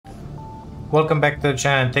Welcome back to the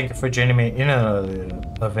channel and thank you for joining me in another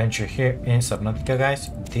adventure here in Subnautica, guys.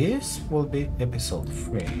 This will be episode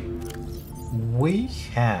 3. We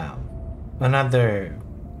have another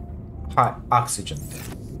high oxygen tank.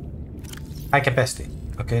 High capacity.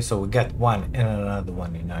 Okay, so we got one and another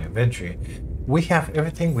one in our inventory. We have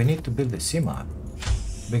everything we need to build the Seamoth,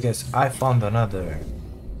 because I found another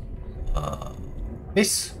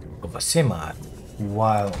piece of a Seamoth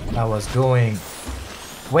while I was going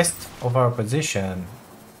west of our position,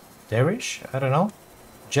 there-ish, I don't know,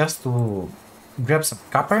 just to grab some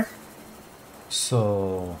copper.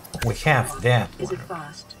 So we have that is a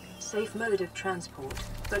fast, safe mode of transport,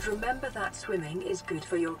 but remember that swimming is good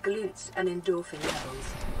for your glutes and endorphin levels.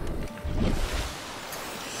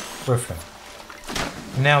 Perfect.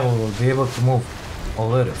 Now we will be able to move a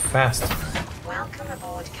little faster. Welcome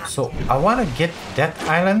aboard, Captain. So I want to get that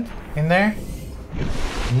island in there.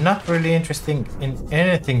 Not really interesting in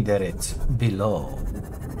anything that it's below.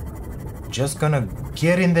 Just gonna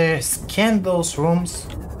get in there, scan those rooms.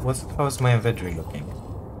 How's my inventory looking?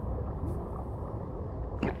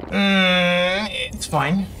 It's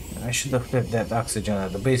fine. I should have left that oxygen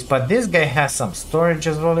at the base, but this guy has some storage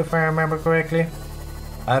as well, if I remember correctly.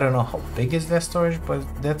 I don't know how big is that storage, but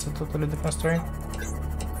that's a totally different story.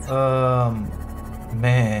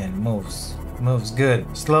 Man, moves good.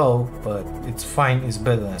 Slow, but it's fine. It's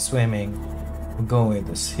better than swimming. We're going with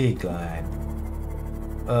the sea glide.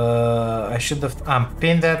 I should have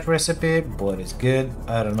unpinned that recipe, but it's good.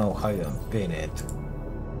 I don't know how you unpin it.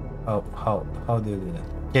 How do you do that?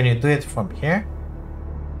 Can you do it from here?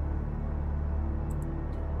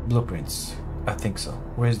 Blueprints. I think so.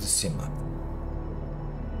 Where's the Seamoth?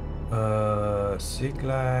 Sea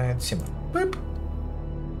glide, Seamoth. Boop.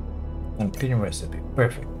 Unpin recipe.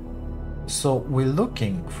 Perfect. So we're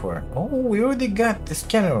looking for... Oh, we already got the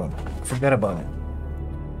scanner room. Forgot about it.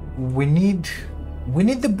 We need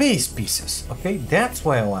the base pieces. Okay, that's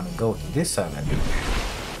why I want to go to this island,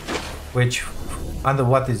 which under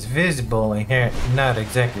what is visible in here, not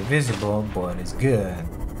exactly visible, but it's good.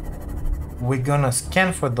 We're gonna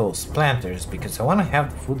scan for those planters because I want to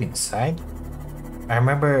have the food inside. I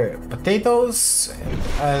remember potatoes and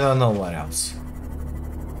I don't know what else.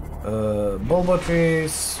 Bulbo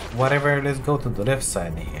trees, whatever. Let's go to the left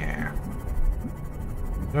side here.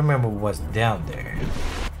 Remember what's down there.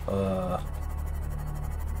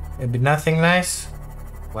 Maybe nothing nice.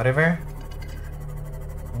 Whatever.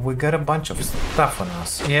 We got a bunch of stuff on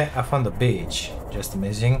us. Yeah, I found the beach. Just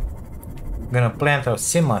amazing. Gonna plant our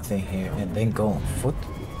Seamoth in here and then go on foot.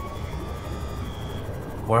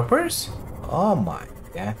 Warpers? Oh my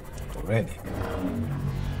god, already.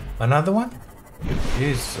 Another one?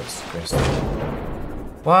 Jesus Christ.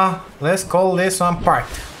 Well, let's call this one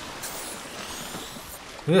parked.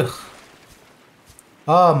 Ugh.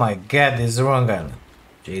 Oh my god, this is the wrong island.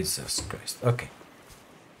 Jesus Christ. Okay.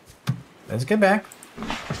 Let's get back.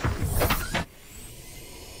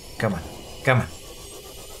 Come on. Come on.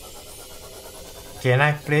 Can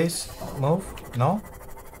I please move? No?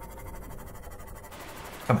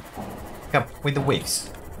 Come on. Come with the waves.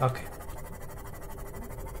 Okay.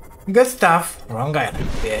 Good stuff. Wrong island,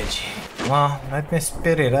 B.I.G. Well, let me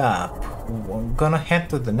speed it up. We're gonna head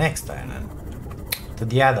to the next island. To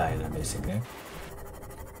the other island, basically.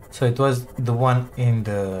 So it was the one in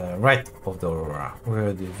the right of the Aurora. We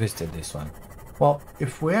already visited this one. Well,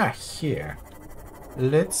 if we are here,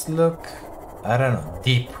 let's look, I don't know,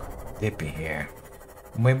 deep in here.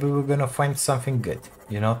 Maybe we're gonna find something good,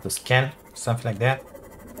 you know, to scan, something like that.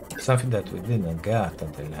 Something that we didn't get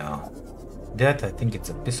until now. That, I think it's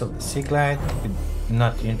a piece of the sea glide. I'm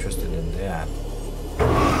not interested in that.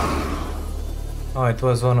 Oh, it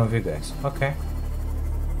was one of you guys. Okay.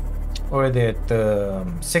 Already at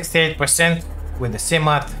 68% with the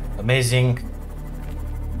Seamoth. Amazing.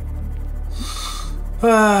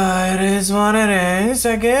 It is what it is,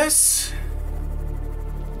 I guess.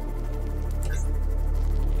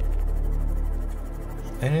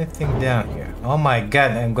 Anything down here? Oh my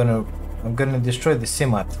god, I'm gonna destroy the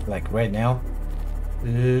Seamoth like right now.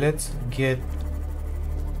 Let's get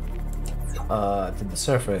to the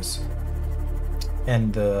surface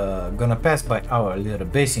and gonna pass by our little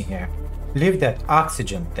basin here. Leave that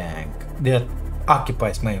oxygen tank that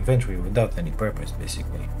occupies my inventory without any purpose,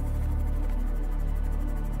 basically.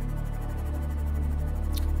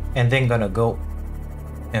 And then gonna go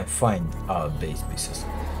and find our base pieces.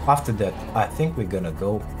 After that, I think we're gonna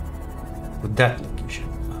go to that location,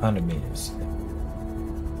 100 meters.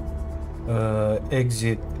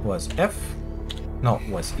 Exit was F? No,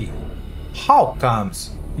 was E. How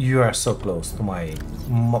comes you are so close to my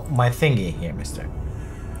thingy here, mister?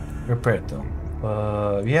 Repair to.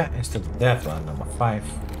 Yeah, instead of that one, number 5.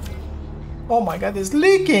 Oh my god, it's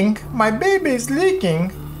leaking! My baby is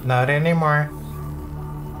leaking! Not anymore.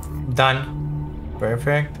 Done.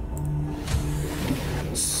 Perfect.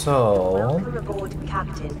 So... Welcome aboard,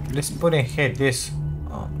 Captain. let's put in here this...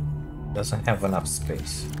 oh, doesn't have enough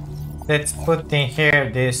space. Let's put in here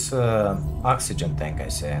this oxygen tank I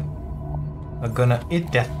said. I'm gonna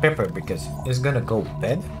eat that pepper because it's gonna go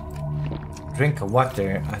bad. Drink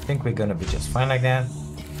water. I think we're gonna be just fine like that.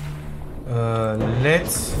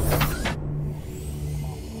 Let's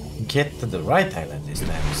get to the right island this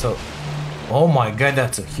time. So, oh my god,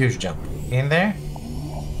 that's a huge jump. In there?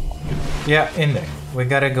 Yeah, in there. We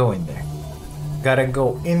gotta go in there. Gotta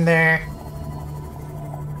go in there.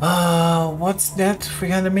 What's that?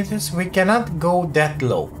 300 meters? We cannot go that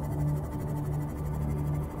low.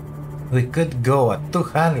 We could go at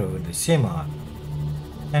 200 with the Seamoth.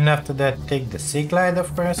 And after that, take the sea glide,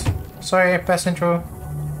 of course. Sorry, passing through.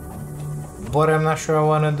 But I'm not sure I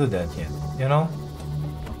want to do that yet, you know?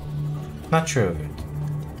 Not sure of it.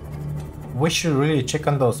 We should really check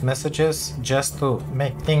on those messages just to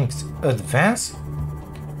make things advance.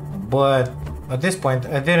 But at this point,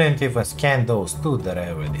 I didn't even scan those 2 that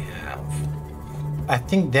I already have. I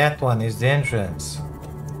think that one is the entrance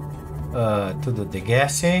to the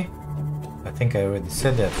Degassi. I think I already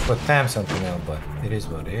said that 4 times something else, but it is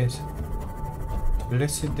what it is.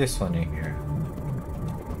 Let's see this one in here.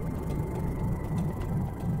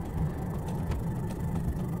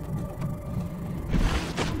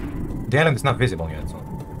 The island is not visible yet, so...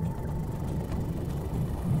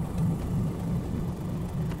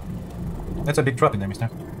 that's a big drop in there, mister.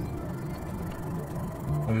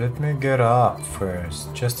 Let me get up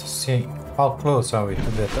first, just to see how close are we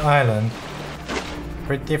to that island.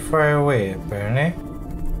 Pretty far away, apparently.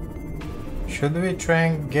 Should we try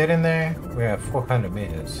and get in there? We have 400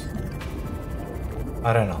 meters.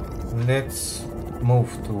 I don't know. Let's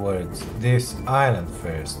move towards this island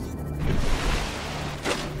first.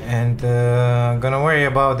 And gonna worry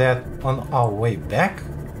about that on our way back.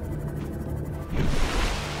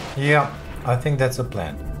 Yeah, I think that's a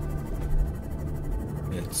plan.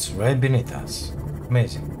 It's right beneath us.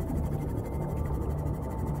 Amazing.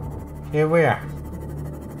 Here we are.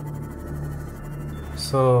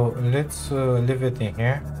 So let's leave it in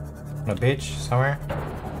here, on a beach somewhere,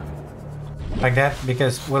 like that,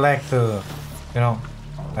 because we like to, you know,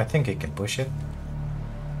 I think it can push it.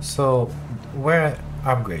 So where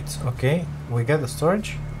upgrades? Okay, we got the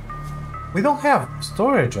storage. We don't have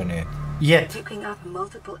storage on it yet. Picking up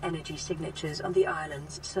multiple energy signatures on the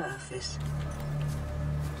island's surface.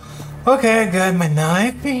 Okay, I got my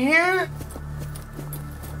knife in here.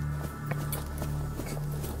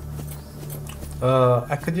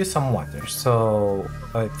 I could use some water, so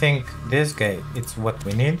I think this guy, it's what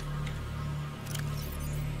we need.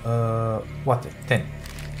 Water, 10.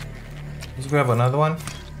 Let's grab another one,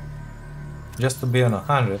 just to be on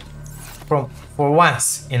 100, for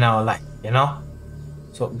once in our life, you know?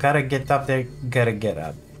 So, gotta get up there, gotta get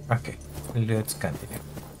up. Okay, let's continue.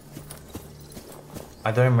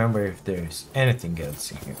 I don't remember if there's anything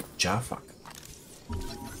else in here. Fuck.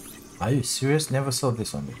 Are you serious? Never saw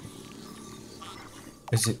this one before.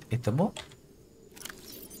 Is it eatable?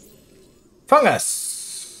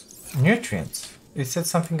 Fungus! Nutrients. It said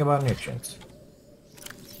something about nutrients.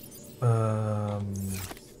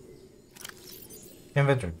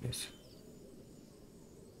 Inventory, please.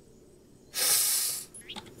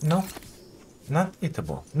 No, not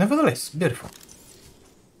eatable. Nevertheless, beautiful.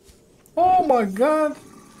 Oh my god!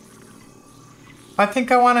 I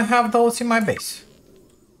think I want to have those in my base.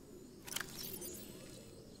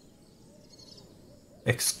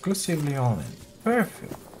 Exclusively only.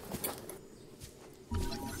 Perfect.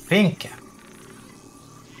 Pink cap.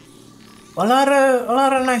 A lot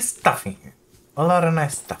of nice stuff in here. A lot of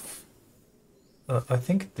nice stuff. I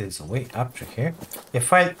think there's a way up to here.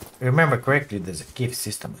 If I remember correctly, there's a cave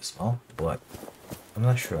system as well, but I'm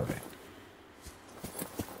not sure of it.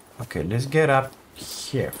 Okay, let's get up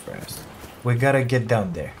here first. We gotta get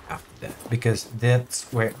down there after that, because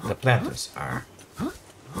that's where the planters are.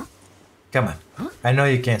 Come on. I know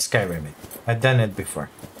you can't Skyrim it. I've done it before.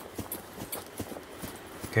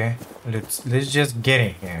 Okay, let's just get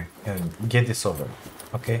in here and get this over.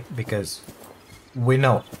 Okay, because we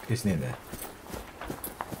know it's needed.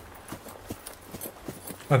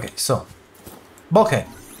 Okay, so bulkhead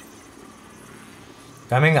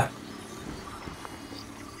coming up.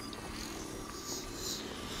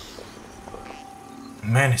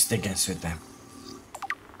 Man, it's taking sweet time.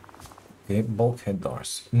 Okay, bulkhead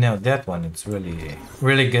doors. Now that one, it's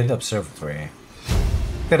really good observatory.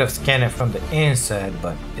 Could have scanned it from the inside,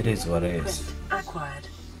 but it is what it is.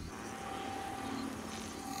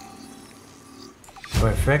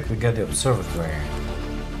 Perfect, we got the observatory.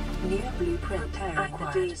 New blueprint preparing the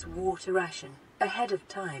day's water ration ahead of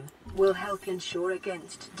time will help ensure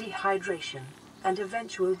against dehydration and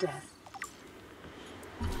eventual death.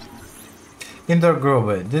 Indoor grow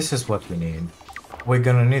bed, this is what we need. We're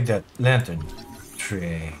gonna need that lantern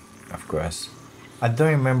tree, of course. I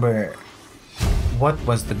don't remember what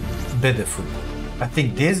was the better food. I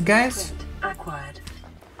think these guys? Acquired.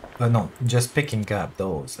 Oh no, just picking up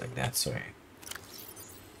those like that, sorry.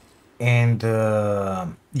 And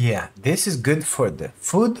yeah, this is good for the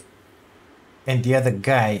food. And the other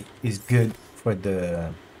guy is good for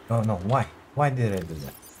the... Oh no, why? Why did I do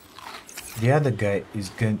that? The other guy is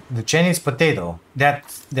good. The Chinese potato.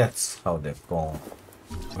 That's how they're called.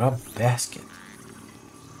 Rub basket.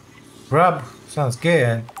 Rub sounds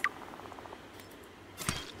good.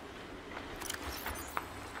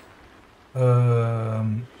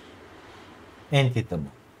 Entitable.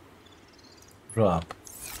 Rub.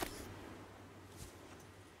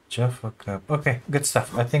 Jaffa cup. Okay, good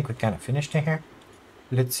stuff. I think we kind of finished in here.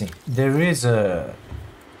 Let's see. There is a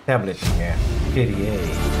tablet in here. PDA.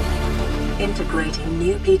 Integrating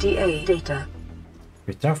new PDA data.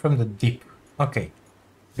 Return from the deep. Okay.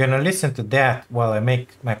 Gonna listen to that while I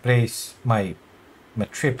make my place, my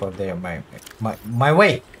trip out there, my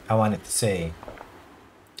way, I wanted to say.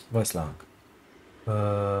 Voice log.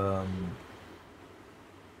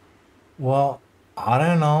 Well, I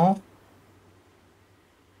don't know.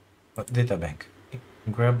 But data bank.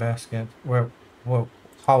 Grab basket. Where,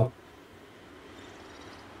 how?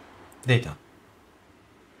 Data.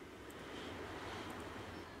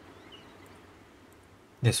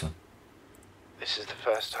 This one. This is the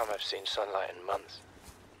first time I've seen sunlight in months.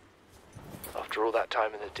 After all that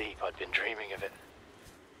time in the deep, I'd been dreaming of it.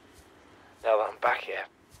 Now that I'm back here,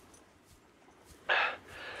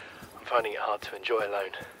 I'm finding it hard to enjoy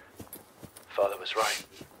alone. Father was right.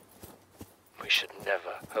 We should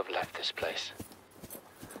never have left this place.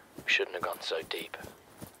 We shouldn't have gone so deep.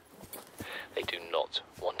 They do not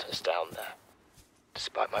want us down there.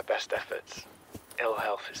 Despite my best efforts, ill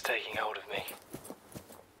health is taking hold of me.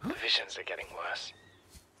 The visions are getting worse.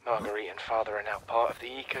 Marguerite and Father are now part of the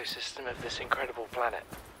ecosystem of this incredible planet.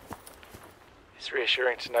 It's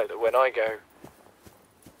reassuring to know that when I go,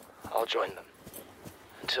 I'll join them.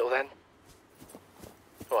 Until then,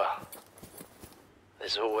 well,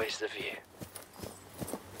 there's always the view.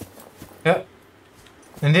 Yeah,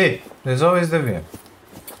 indeed, there's always the view.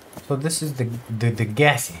 So this is the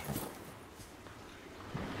gassy.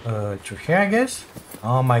 Through here, I guess?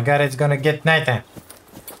 Oh my god, it's gonna get nighttime.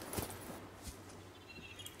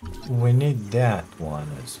 We need that one.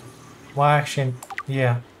 Well, actually,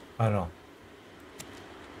 yeah, I don't know.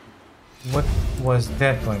 What was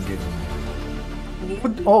that one giving me?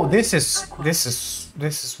 What? Oh, this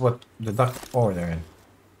is what the doctor ordered.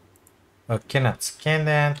 I cannot scan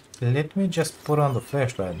that. Let me just put on the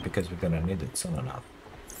flashlight because we're gonna need it soon enough.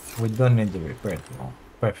 We don't need the repair tool.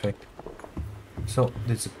 Perfect. So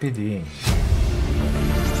there's a PDA.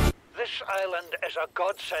 This island is a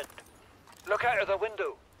godsend. Look out of the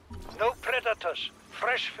window. No predators,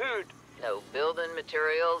 fresh food. No building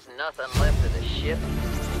materials, nothing left of the ship.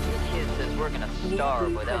 Your kid says we're gonna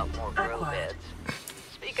starve without more grow beds.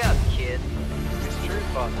 Speak up, kid. It's true,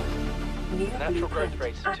 Father. The natural growth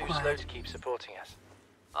rates are too slow to keep supporting us.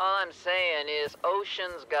 All I'm saying is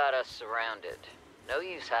ocean's got us surrounded. No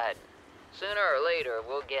use hiding. Sooner or later,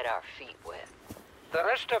 we'll get our feet wet. The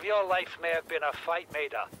rest of your life may have been a fight,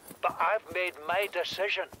 Maida, but I've made my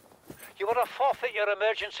decision. You want to forfeit your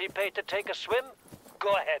emergency pay to take a swim?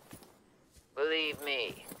 Go ahead. Believe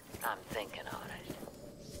me, I'm thinking on it.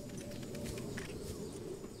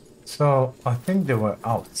 So I think they were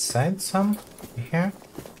outside some here.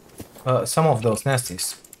 Some of those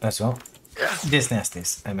nasties as well. These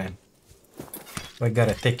nasties, I mean. We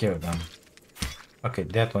gotta take care of them. Okay,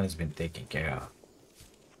 that one's been taken care of.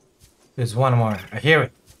 There's one more. I hear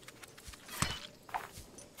it.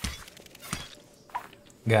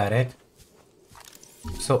 Got it.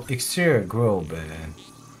 So exterior grow bed.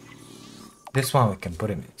 This one we can put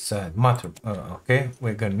him inside. Okay,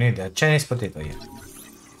 we're gonna need a Chinese potato here.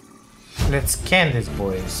 Let's scan these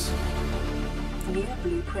boys. New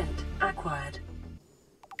blueprint acquired.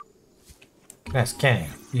 Can I scan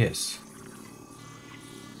him? Yes.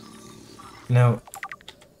 Now,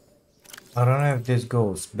 I don't know if this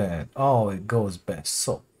goes bad. Oh, it goes bad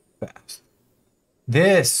so fast.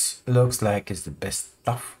 This looks like it's the best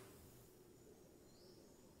stuff.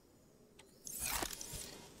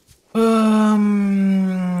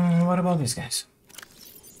 What about these guys?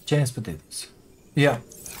 Chinese potatoes. Yeah,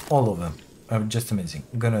 all of them are just amazing.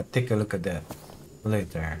 I'm gonna take a look at that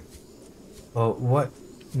later. Oh, what?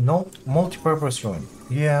 No multi-purpose room.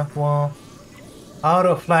 Yeah, well, I would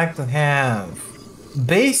have liked to have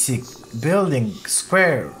basic building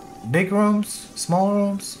square, big rooms, small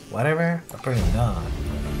rooms, whatever. Apparently not.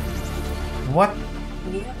 What?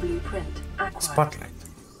 New blueprint acquired. Spotlight.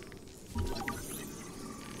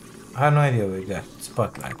 I have no idea we got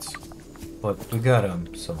spotlights, but we got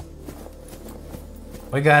them, so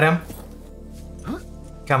we got him.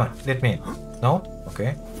 Come on, let me in. No?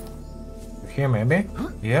 Okay. Here maybe?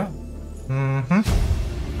 Yeah. Mm-hmm.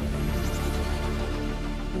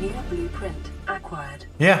 New blueprint acquired.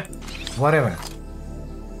 Yeah. Whatever.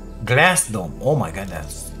 Glass dome. Oh my god,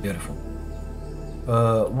 that's beautiful.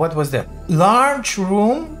 What was that? Large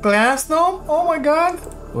room? Glass dome? Oh my god.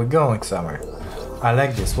 We're going somewhere. I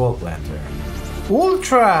like this wall planter.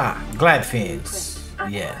 Ultra glad fins.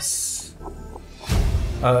 Yes.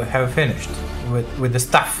 Have finished with the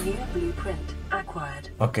stuff. New blueprint acquired.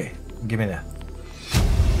 Okay, give me that.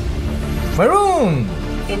 Maroon!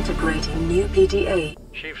 Integrating new PDA.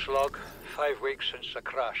 Chief's log, 5 weeks since the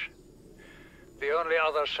crash. The only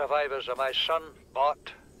other survivors are my son,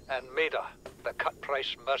 Bart, and Maida, the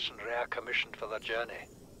cut-price mercenary I commissioned for the journey.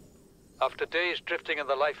 After days drifting in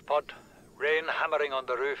the life pod, rain hammering on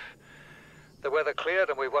the roof, the weather cleared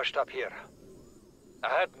and we washed up here. I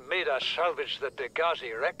had Maida salvage the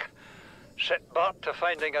B.I.G wreck, set Bart to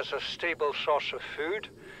finding us a stable source of food.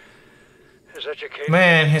 His education...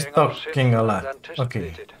 Man, he's talking a lot.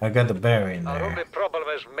 Okay, I got the berry in Our only there. problem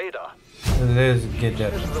is Maida. Let's get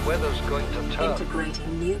that. Is the weather's going to turn.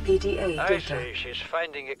 Integrating new PDA I data. say she's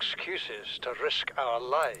finding excuses to risk our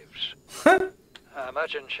lives. I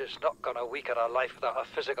imagine she's not gonna weaken her life without a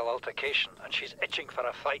physical altercation, and she's itching for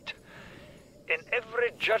a fight. In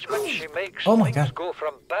every judgment she makes, Oh my things God. go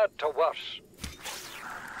from bad to worse.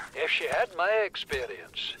 If she had my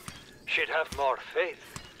experience, she'd have more faith.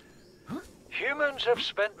 Humans have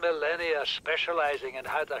spent millennia specializing in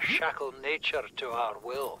how to shackle nature to our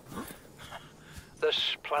will.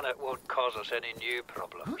 This planet won't cause us any new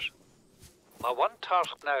problems. My one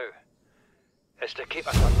task now is to keep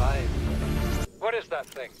us alive. What is that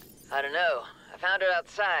thing? I don't know. I found it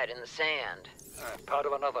outside in the sand. Part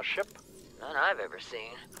of another ship? None I've ever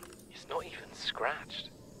seen. It's not even scratched.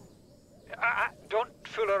 Don't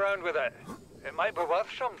fool around with it. It might be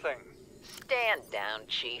worth something. Stand down,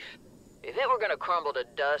 Chief. If it were gonna crumble to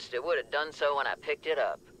dust, it would have done so when I picked it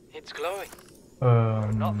up. It's glowing.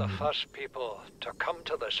 We're not the first people to come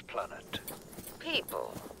to this planet.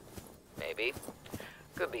 People. Maybe.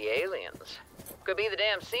 Could be aliens. Could be the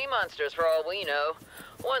damn sea monsters for all we know.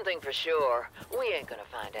 One thing for sure, we ain't gonna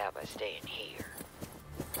find out by staying here.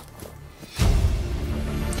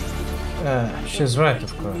 She's right,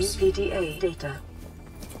 of New course. PDA data.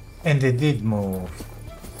 And they did move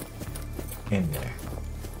in there.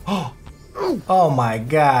 Oh! Oh my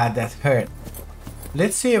god, that hurt.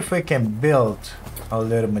 Let's see if we can build our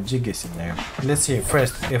little majigis in there. Let's see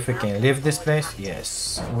first if we can leave this place.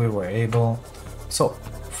 Yes, we were able. So,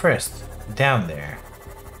 first, down there.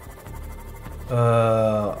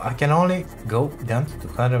 I can only go down to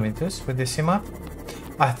 200 meters with the Seamoth.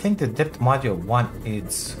 I think the depth module 1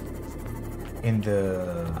 is in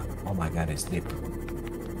the... Oh my god, it's deep.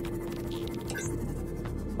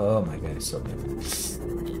 Oh my god, it's so deep.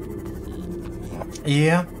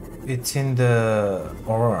 Yeah, it's in the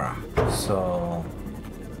Aurora, so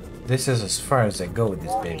this is as far as I go with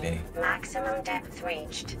this baby. Maximum depth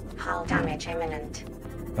reached. Hull damage imminent.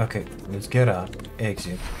 Okay, let's get out,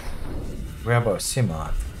 exit, grab our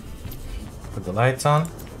Seamoth, put the lights on.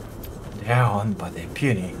 They're on, but they're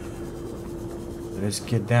puny. Let's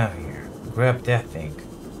get down here, grab that thing.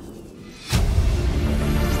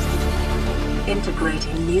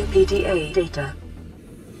 Integrating new PDA data.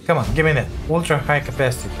 Come on, give me that ultra high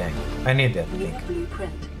capacity thing. I need that New thing.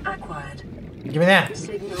 blueprint acquired. Give me that.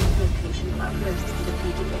 Signal location uploaded to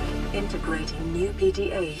PDA. Integrating new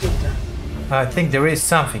PDA data. I think there is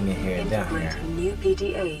something in here, down here. Integrating new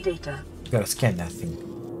PDA data. Gotta scan that thing.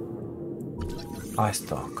 Eye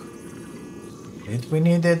stock. Did we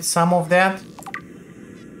needed some of that?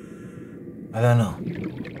 I don't know.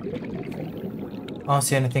 I don't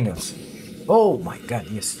see anything else. Oh my god,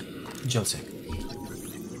 yes. Joseph.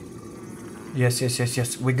 Yes, yes, yes,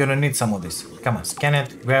 yes. We're gonna need some of this. Come on, scan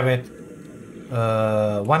it, grab it.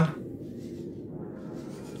 One.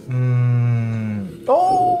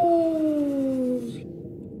 Oh!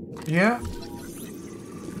 Yeah.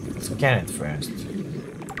 Scan it first.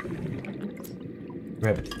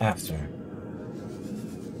 Grab it after.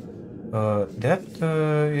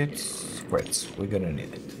 It's squirts. We're gonna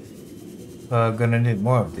need it. Gonna need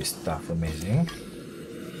more of this stuff. Amazing.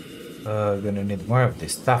 Gonna need more of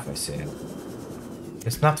this stuff, I said.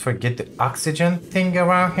 Let's not forget the oxygen thing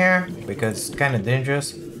around here, because it's kind of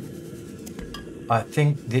dangerous. I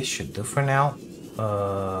think this should do for now.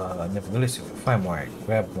 Nevertheless, if we find more,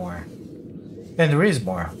 grab more. And there is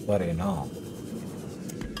more, but you know.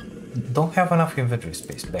 Don't have enough inventory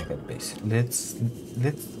space back at base. Let's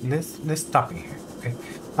stop in here. Okay.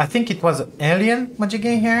 I think it was an alien magic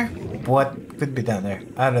in here. What could be down there?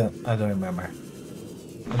 I don't remember.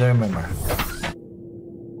 I don't remember.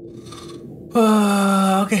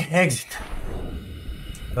 Okay, exit.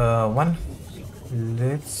 One.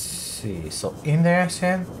 Let's see. So in there, I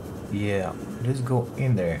said. Yeah. Let's go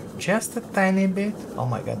in there. Just a tiny bit. Oh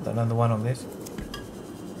my god, another one of this.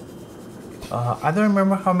 I don't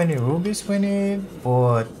remember how many rubies we need,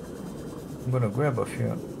 but I'm gonna grab a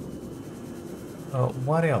few.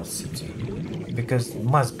 What else? Because there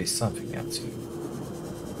must be something else here.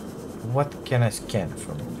 What can I scan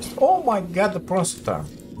from this? Oh my god, the prototype.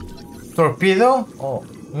 Torpedo? Oh,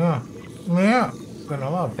 yeah. Yeah. Gonna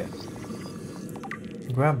love that.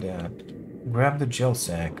 Grab that. Grab the gel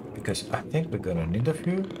sack, because I think we're gonna need a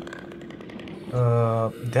few.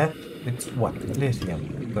 That, it's what? Lithium.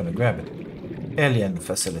 I'm gonna grab it. Alien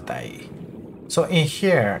facility. So in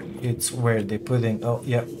here, it's where they put in. Oh,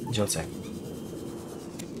 yeah, gel sack.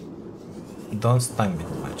 Don't stung me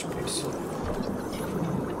too much, please.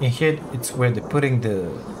 In here, it's where they're putting the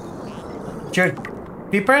cured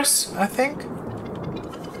peppers, I think.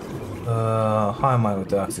 How am I with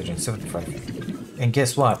the oxygen? 75. And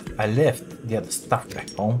guess what? I left the other stuff back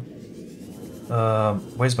home.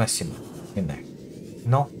 Where's my Seamoth? In there.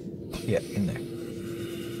 No? Yeah, in there.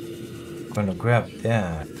 Gonna grab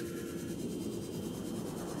that.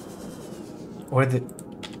 Or the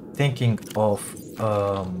thinking of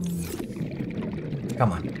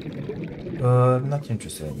come on. Not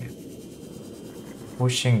interested in you.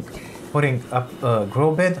 Putting up a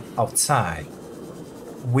grow bed outside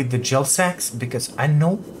with the gel sacks, because I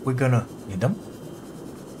know we're gonna need them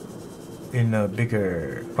in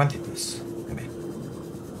bigger quantities. I mean.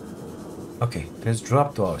 Okay, let's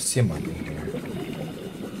drop to our Seamoth in here.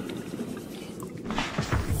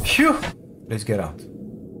 Phew! Let's get out.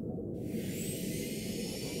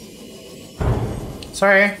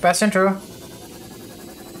 Sorry, passing through.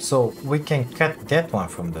 So we can cut that one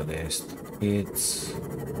from the list. It's...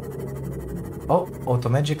 Oh,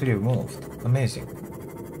 automatically removed. Amazing.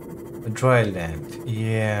 Dry land.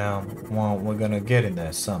 Yeah, well, we're gonna get in there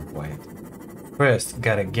at some point. First,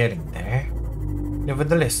 gotta get in there.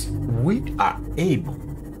 Nevertheless, we are able,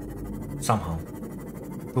 somehow,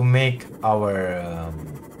 to make our...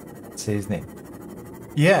 say his name.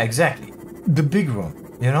 Yeah, exactly. The big room.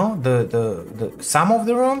 You know, the some of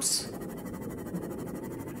the rooms.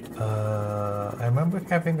 I remember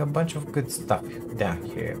having a bunch of good stuff down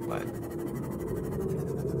here, but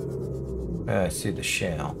I see the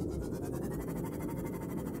shell.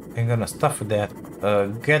 I'm gonna stuff that.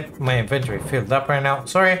 Get my inventory filled up right now.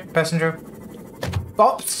 Sorry, passenger.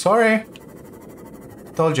 Oh, sorry.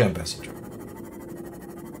 Told you I'm passenger.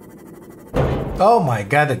 Oh my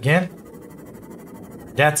god, again?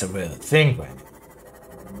 That's a real thing, right?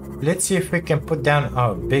 Let's see if we can put down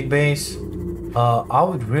our big base. I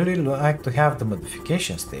would really like to have the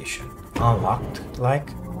modification station unlocked, like,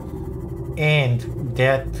 and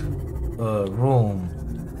that room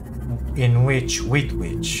in which, with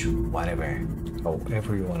which, whatever,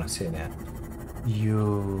 however you want to say that,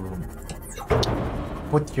 you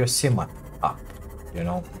put your Seamoth up, you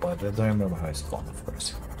know, but I don't remember how it's called, of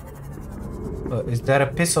course. Is that a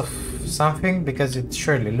piece of something? Because it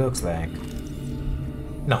surely looks like...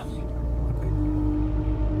 No. Okay.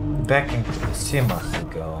 Back into the Seamoth we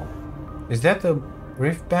go. Is that a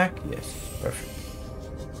reef back? Yes, perfect.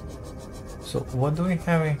 So what do we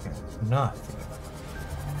have in here? Nothing.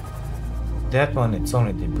 That one, it's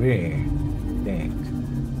only debris, I think.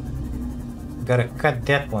 Gotta cut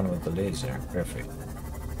that one with the laser. Perfect.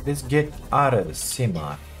 Let's get out of the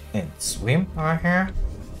Seamoth and swim out here.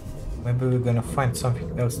 Maybe we're gonna find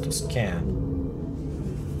something else to scan.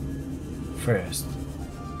 First,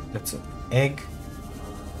 that's an egg.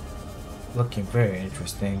 Looking very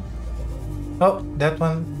interesting. Oh, that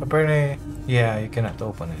one apparently, yeah, you cannot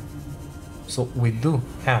open it. So we do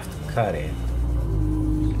have to cut it.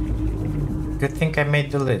 Good thing I made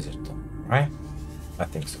the laser though, right? I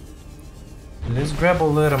think so. Let's grab a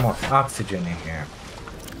little more oxygen in here.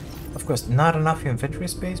 Of course, not enough inventory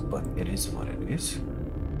space, but it is what it is.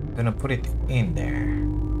 Gonna put it in there.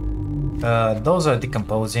 Those are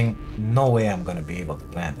decomposing. No way I'm gonna be able to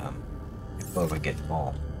plant them before we get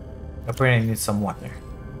home. Apparently need some water.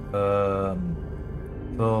 So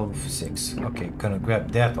 12, 6. Okay, gonna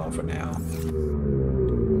grab that one for now.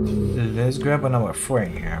 Let's grab a number 4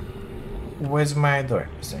 in here. Where's my door?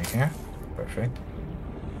 Is it here? Perfect.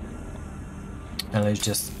 And let's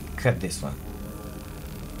just cut this one.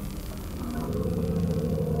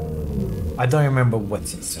 I don't remember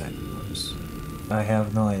what's inside. I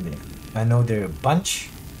have no idea. I know there are a bunch.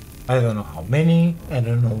 I don't know how many. I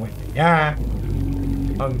don't know where they are.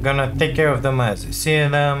 I'm gonna take care of them as I see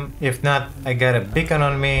them. If not, I got a beacon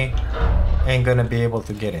on me. Ain't gonna be able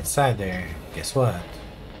to get inside there. Guess what?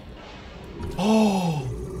 Oh!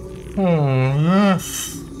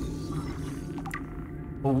 Yes!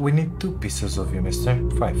 Oh, we need 2 pieces of you, mister.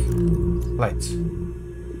 5. Lights.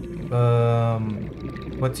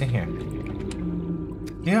 What's in here?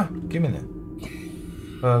 Yeah, give me that.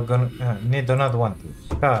 Gonna need another one.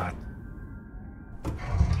 God.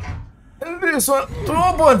 And this one to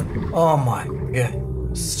open. Oh my god.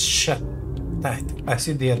 Shut tight. I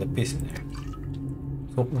see the other piece in there.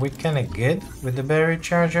 So we kinda good with the battery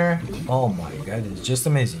charger. Oh my god, it's just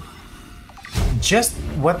amazing. Just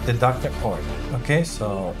what the doctor ordered. Okay,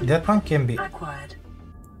 so that one can be Acquired.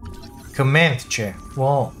 command chair.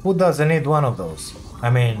 Whoa, who doesn't need one of those? I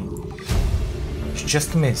mean, it's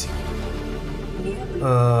just amazing.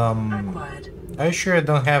 Acquired. I sure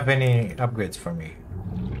don't have any upgrades for me.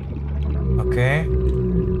 Okay,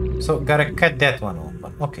 so gotta cut that one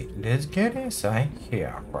open. Okay, let's get inside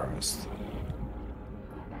here first.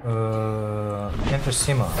 Enter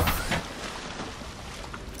Seamoth.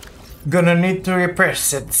 Gonna need to repair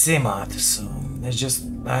said Seamoth, so let's just,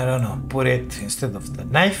 I don't know, put it instead of the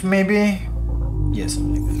knife maybe? Yes,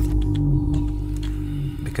 something like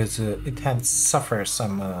that. Because it had suffered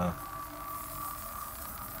some,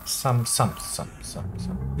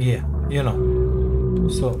 yeah, you know.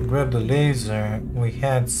 So grab the laser, we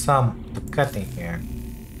had some to cut in here.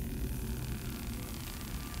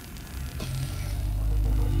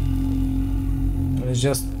 Let's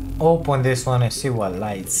just open this one and see what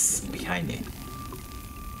lies behind it.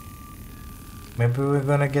 Maybe we're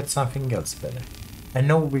gonna get something else better. I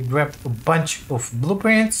know we grabbed a bunch of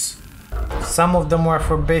blueprints. Some of them were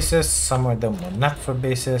for bases, some of them were not for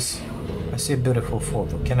bases. I see a beautiful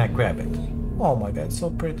photo. Can I grab it? Oh my god, so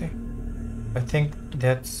pretty. I think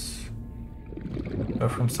that's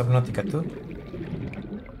from Subnautica too.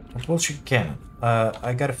 Bullshit cannon.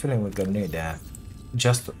 I got a feeling we're gonna need that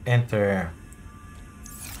just to enter.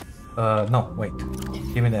 No, wait.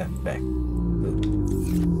 Give me that back.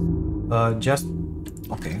 Just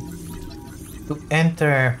okay. To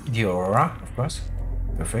enter the Aurora, of course.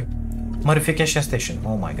 Perfect. Modification station.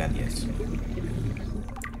 Oh my god, yes.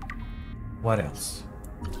 What else?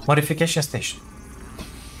 Modification station.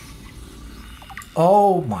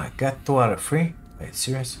 Oh my god, 2 out of 3? Wait,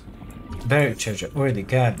 serious? Battery charger. Already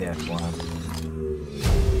got that one.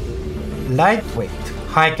 Lightweight,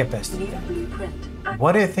 high capacity.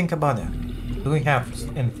 What do you think about that? Do we have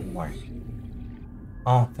anything more?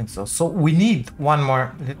 I don't think so. So we need one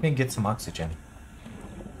more. Let me get some oxygen.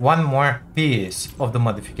 One more piece of the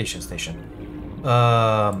modification station.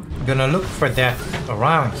 Gonna look for that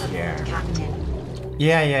around here. Captain.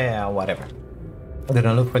 Yeah, whatever.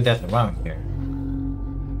 Gonna look for that around here.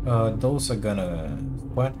 Those are gonna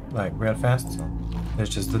what? Like real fast. So let's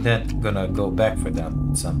just do that. Gonna go back for them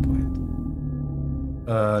at some point.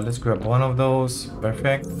 Let's grab one of those.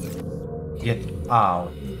 Perfect. Get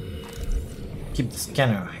out. Keep the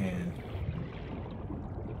scanner in hand.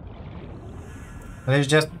 Let's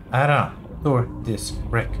just, I don't know, tour this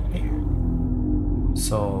wreck here.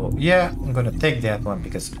 So yeah, I'm gonna take that one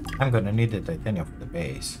because I'm gonna need the titanium for the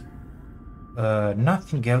base.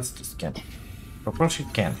 Nothing else to scan. Propulsion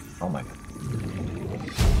can. Oh my god.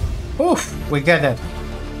 Oof! We got that.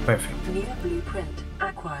 Perfect. New blueprint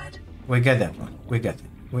acquired. We got that one. We got it.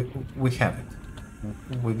 We have it.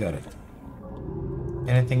 We got it.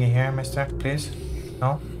 Anything in here, mister? Please?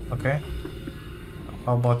 No? Okay.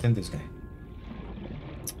 How about in this guy?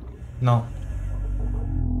 No.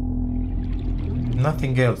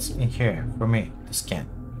 Nothing else in here for me to scan.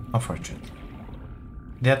 Unfortunately.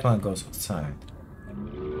 That one goes outside.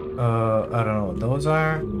 I don't know what those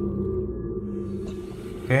are.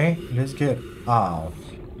 Okay, let's get out.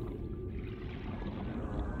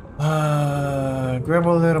 Grab a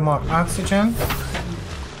little more oxygen.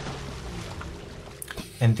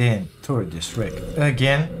 And then tour this wreck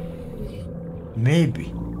again.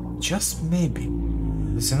 Maybe, just maybe,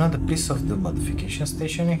 there's another piece of the modification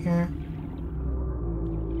station in here.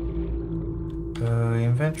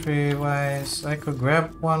 Inventory wise, I could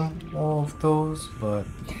grab one of those, but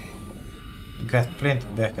got plenty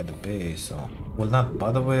back at the base, so will not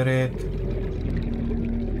bother with it.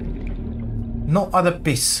 No other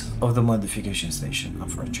piece of the modification station,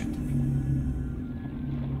 unfortunately.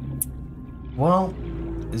 Well,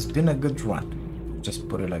 it's been a good run. Just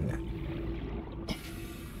put it like that.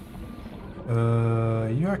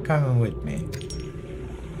 You are coming with me.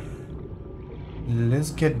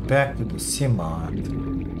 Let's get back to the Seamoth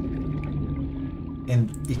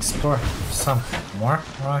and explore something more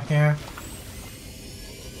around here.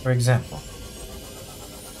 For example.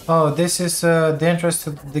 Oh, this is the entrance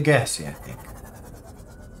to the gas, I think.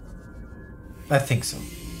 I think so.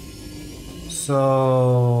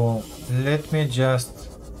 So let me just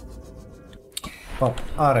pop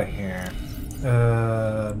out of here.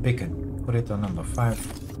 Beacon. Put it on number 5.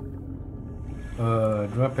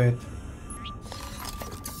 Drop it.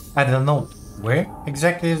 I don't know where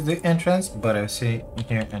exactly is the entrance, but I see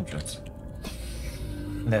here entrance.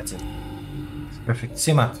 That's it. Perfect.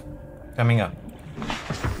 Seamoth coming up.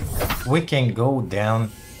 We can go down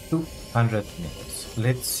 200 meters.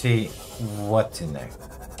 Let's see what's in there.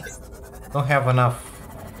 Don't have enough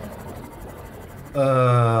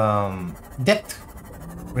depth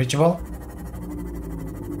reachable,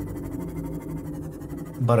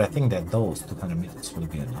 but I think that those 200 meters will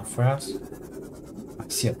be enough for us. I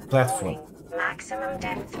see a platform. Maximum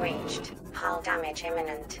depth reached. Hull damage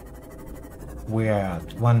imminent. We are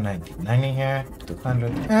at 199 here.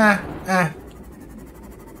 200.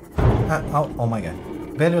 Oh my god.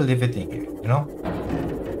 Better leave it in here, you know?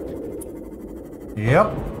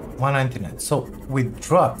 Yep. 199. So we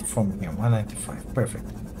dropped from here. 195. Perfect.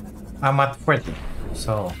 I'm at 40.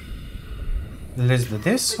 So let's do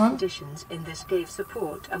this one. Conditions in this cave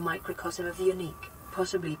support a microcosm of unique,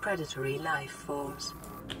 possibly predatory life forms.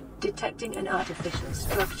 Detecting an artificial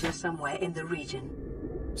structure somewhere in the region.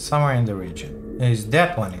 Somewhere in the region. There's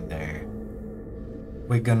that one in there.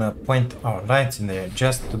 We're gonna point our lights in there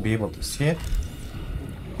just to be able to see it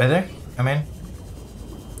better. I mean,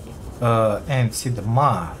 and see the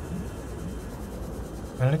map.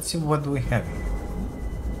 And let's see what do we have here.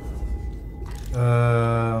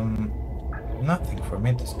 Nothing for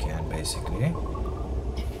me to scan, basically.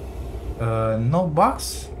 No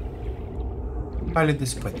box. Highly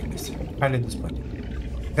disappointing, mister. Highly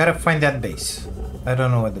disappointing. Gotta find that base. I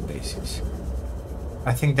don't know what the base is.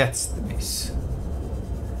 I think that's the base.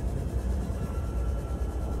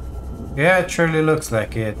 Yeah, it surely looks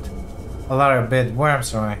like it. A lot of bad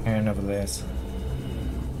worms around here, nevertheless.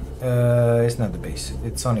 It's not the base.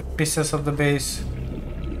 It's only pieces of the base.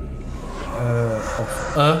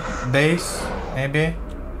 Of a base, maybe.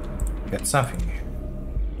 Got something here.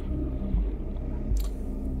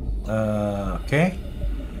 Okay.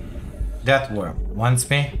 That worm wants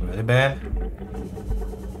me really bad.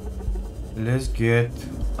 Let's get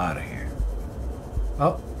out of here.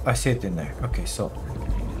 Oh, I see it in there. Okay, so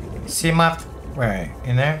Seamoth, where are you?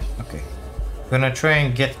 In there? Okay. Gonna try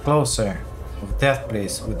and get closer of that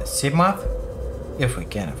place with the Seamoth, if we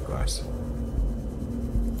can, of course.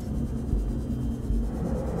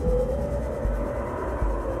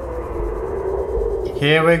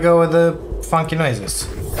 Here we go with the funky noises.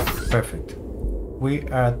 Perfect. We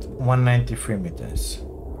are at 193 meters.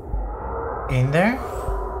 In there?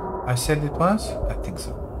 I said it was? I think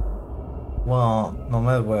so. Well, no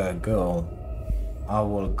matter where I go, I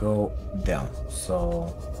will go down.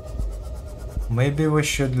 So maybe we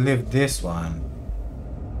should leave this one.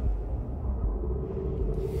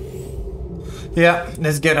 Yeah,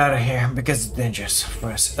 let's get out of here because it's dangerous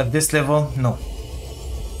for us. At this level, no.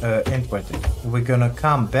 Ain't worth it. We're gonna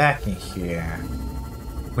come back in here.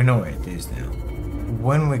 We know where it is now.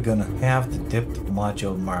 When we're gonna have the depth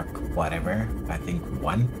module mark whatever, I think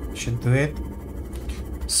 1 should do it.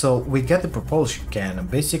 So we get the propulsion cannon.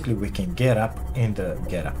 Basically we can get in the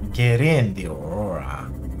Aurora.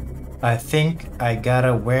 I think I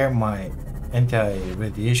gotta wear my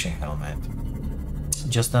anti-radiation helmet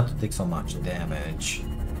just not to take so much damage.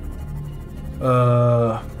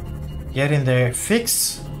 Get in there,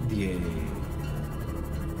 fix the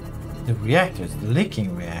reactors, the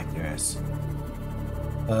leaking reactors.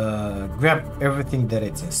 Grab everything that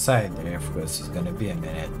it's inside there. Of course, it's gonna be a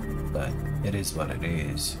minute, but it is what it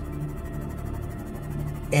is.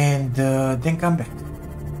 And then come back.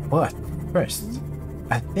 But first,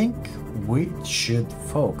 I think we should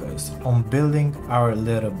focus on building our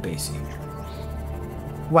little base here.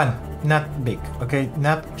 One, not big, okay?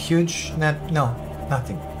 Not huge,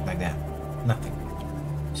 nothing like that. Nothing.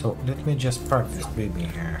 So let me just park this baby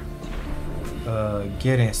here.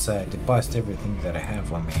 Get inside, deposit everything that I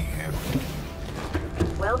have on me here.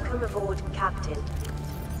 Welcome aboard, Captain.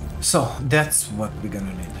 So that's what we're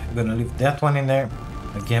gonna need. I'm gonna leave that one in there.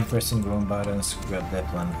 Again, pressing wrong buttons, grab that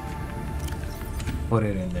one. put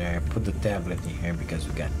it in there. Put the tablet in here because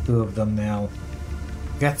we got 2 of them now.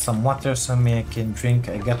 Got some water so me I can drink.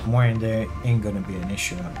 I got more in there. Ain't gonna be an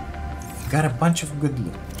issue. Got a bunch of good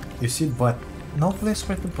loot. You see, but no place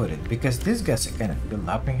where to put it because these guys are kind of filled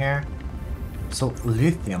up in here. So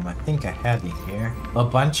lithium, I think I had in here a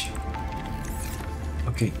bunch.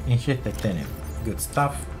 Okay, in here titanium. Good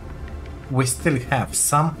stuff. We still have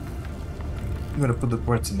some. I'm gonna put the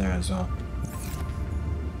quartz in there as well.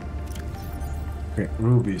 Okay,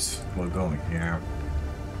 rubies will go in here.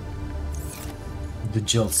 The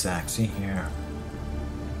gel sacks in here.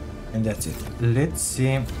 And that's it. Let's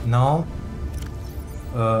see. No.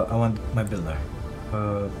 I want my builder.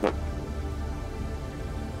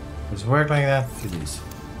 Does it work like that? It is.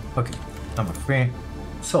 Okay, number 3.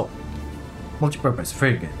 So, multi-purpose,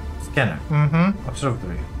 very good. Scanner.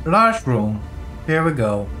 Observatory. Large room. Here we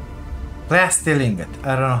go. Glass steel ingot.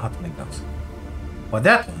 I don't know how to make those. But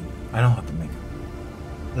that one, I know how to make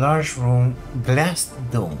it. Large room. Glass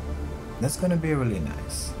dome. That's gonna be really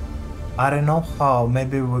nice. I don't know how.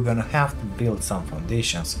 Maybe we're gonna have to build some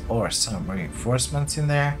foundations or some reinforcements in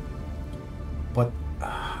there. But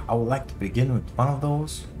I would like to begin with one of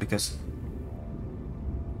those because,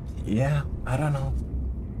 yeah, I don't know.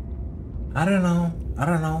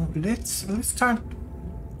 Let's start.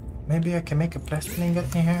 Maybe I can make a plastic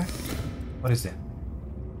ingot in here. What is that?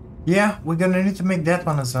 Yeah, we're gonna need to make that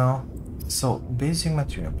one as well. So basic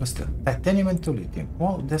material plus the titanium and 2 lithium.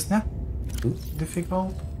 Well, that's not too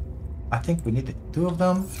difficult. I think we needed 2 of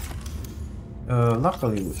them.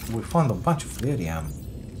 Luckily we found a bunch of lithium.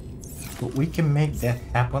 So we can make that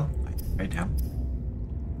happen right now.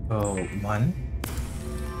 1.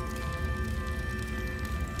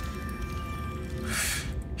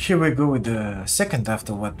 Here we go with the second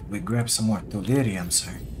after what we grab some more delirium,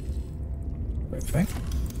 sir. Perfect.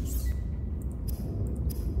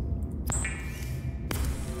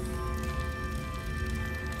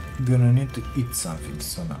 Gonna need to eat something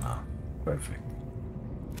soon enough. Perfect.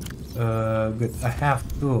 Good. I have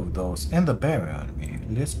 2 of those and the battery on me.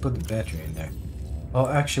 Let's put the battery in there. Oh,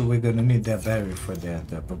 actually, we're gonna need that battery for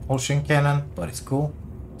the propulsion cannon, but it's cool.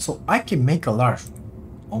 So I can make a large one.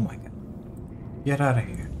 Oh my god. Get out of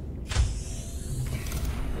here.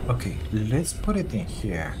 Okay, let's put it in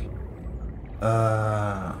here.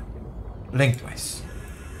 Lengthwise.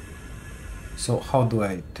 So how do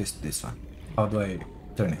I twist this one? How do I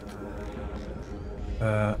turn it?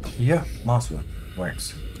 Yeah, mouse wheel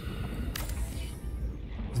works.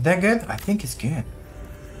 Is that good? I think it's good.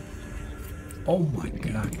 Oh my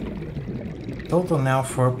god. Total now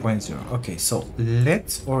 4.0. Okay, so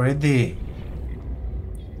let's already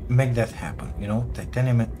make that happen. You know,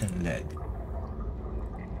 titanium and lead.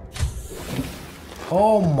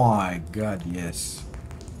 Oh my god, yes.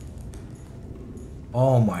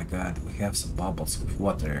 Oh my god, we have some bubbles of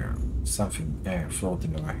water, something there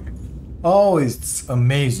floating around here. Oh, it's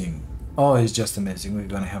amazing. Oh, it's just amazing. We're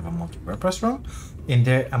gonna have a multi-purpose room. In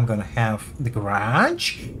there, I'm gonna have the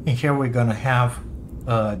garage. In here, we're gonna have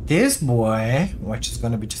this boy, which is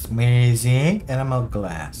gonna be just amazing. Enamel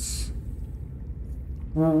glass.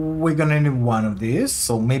 We're gonna need one of these,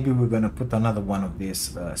 so maybe we're gonna put another one of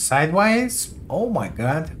these sideways. Oh my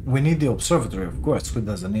god, we need the observatory, of course. Who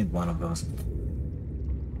doesn't need one of those?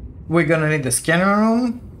 We're gonna need the scanner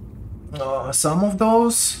room, some of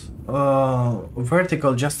those,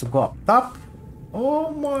 vertical just to go up top.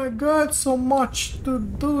 Oh my god, so much to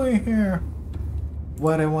do in here.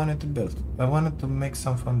 What I wanted to build, I wanted to make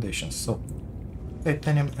some foundations, so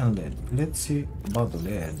titanium and lead. Let's see about the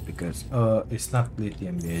lead, because it's not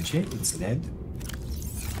lithium B.I.G, it's lead.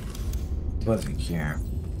 It wasn't here.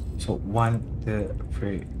 So 1, 2,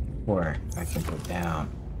 3, 4 I can put down.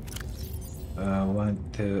 1,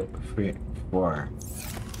 2, 3, 4.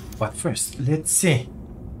 But first, let's see.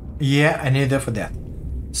 Yeah, I need that for that.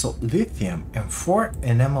 So lithium and 4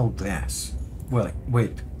 enamel glass. Well,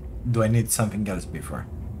 wait, do I need something else before?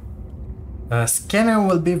 Scanner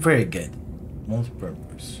will be very good.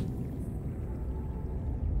 Multi-purpose.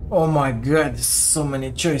 Oh my god, so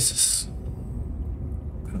many choices.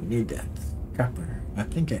 I need that. Copper. I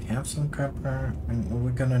think I have some copper, and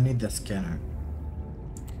we're gonna need the scanner.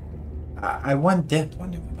 I want that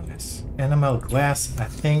one nevertheless. Enamel glass, I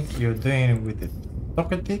think you're doing it with the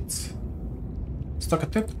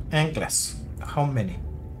Stockatite and glass. How many?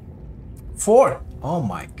 4! Oh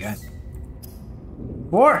my god.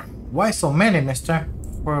 4! Why so many, mister?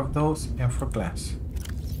 4 of those and 4 glass.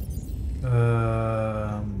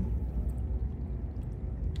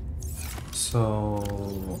 So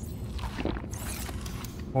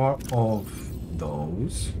 4 of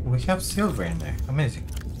those. We have silver in there. Amazing.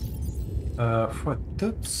 4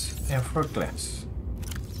 tubes and 4 glass.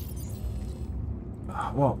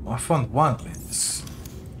 Well, I found one glass.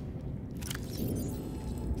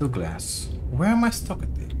 2 glass. Where am I stuck at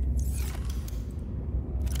it?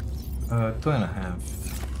 2.5.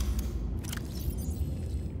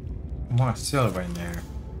 More silver in there.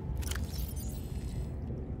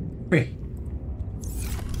 3.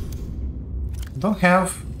 Don't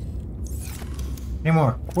have any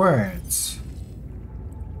more quartz.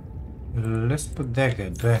 Let's put that guy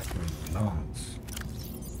back where it belongs.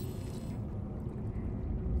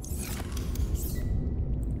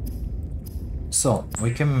 So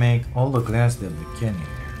we can make all the glass that we can here.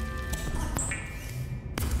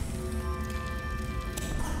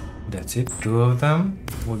 That's it, 2 of them.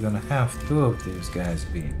 We're gonna have 2 of these guys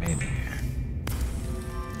being made here.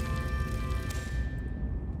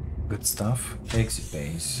 Good stuff. Exit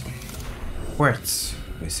base. Quartz,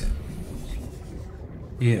 we said.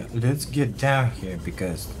 Yeah, let's get down here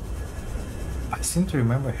because I seem to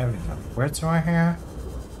remember having some quartz right here.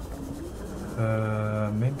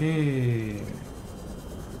 Maybe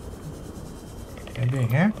in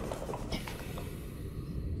here?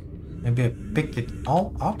 Maybe I picked it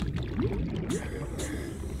all up?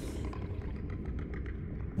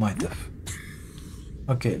 Might have.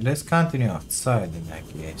 Okay, let's continue outside in that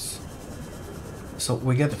case. So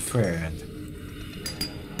we get a thread.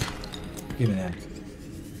 Give me that.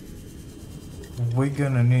 We're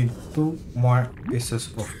gonna need 2 more pieces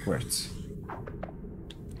of quartz.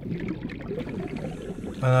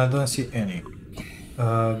 And I don't see any.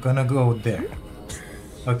 Gonna go there.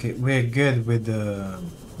 Okay, we're good with the...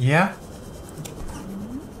 Yeah?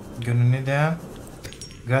 Gonna need that.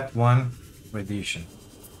 Got 1 radiation.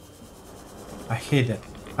 I hate it.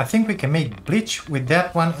 I think we can make bleach with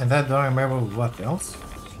that one and I don't remember what else.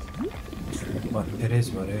 But it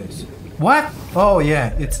is what it is. What? Oh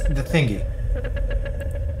yeah, it's the thingy.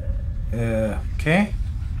 Okay.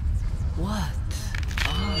 What?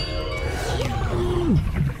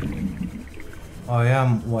 I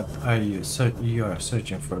am what are you you are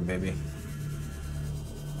searching for, baby.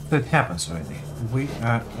 That happens already. We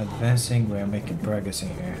are advancing, we are making progress in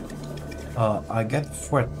here. I got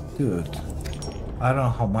 4 tooth. I don't know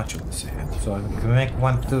how much of this I have. So I can make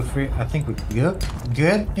 1, 2, 3. I think we're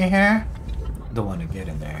good in here. Don't want to get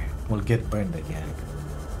in there. We'll get burned again.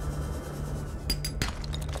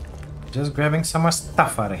 Just grabbing some more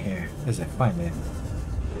stuff out of here as I find it.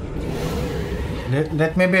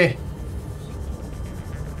 Let me be.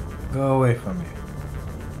 Go away from me.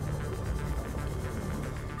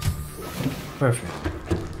 Perfect.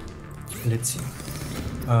 Let's see.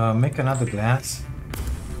 Make another glass.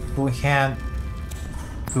 We had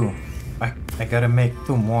 2. I gotta make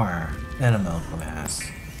 2 more animal glass.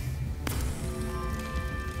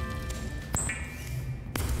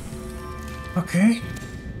 Okay.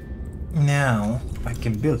 Now I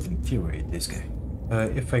can build in theory this guy.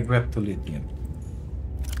 If I grab 2 lithium.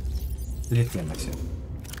 Lithium, I said.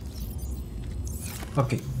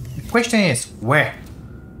 Okay. The question is where?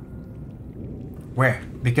 Where?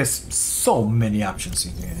 Because so many options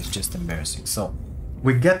in here. It's just embarrassing. So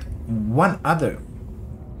we get 1 other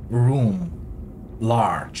room,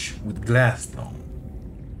 large, with glass dome.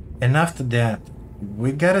 And after that,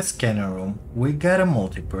 we got a scanner room, we got a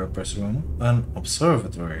multi-purpose room, an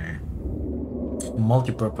observatory.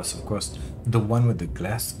 Multi-purpose, of course, the one with the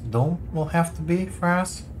glass dome will have to be for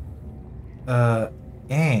us.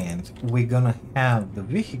 And we're gonna have the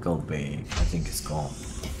vehicle bay, I think it's called.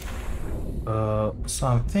 So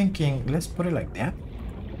I'm thinking, let's put it like that.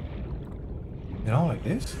 You know, like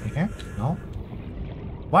this, in here? No?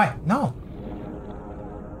 Why? No.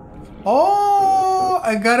 Oh,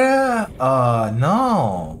 I gotta...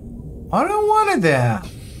 no. I don't want that.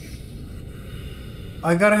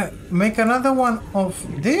 I gotta make another one of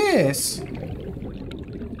this.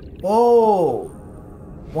 Oh.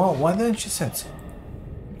 Well, why didn't you say so?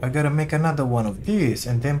 I gotta make another one of these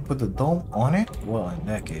and then put the dome on it? Well, in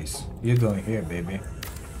that case, you're going here, baby.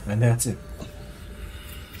 And that's it.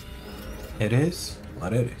 It is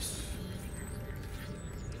what it is.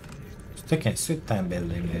 Taking sweet time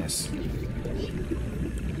building this.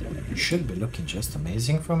 It should be looking just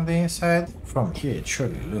amazing from the inside. From here it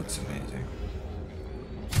surely looks amazing.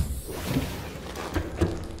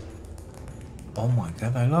 Oh my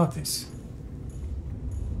god, I love this.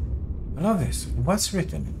 I love this. What's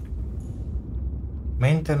written?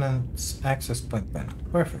 Maintenance access point panel.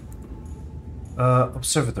 Perfect.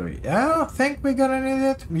 Observatory. I don't think we're gonna need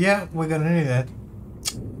it. Yeah, we're gonna need it.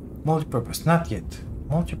 Multi-purpose. Not yet.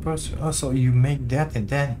 Multi-purpose. Also, you make that and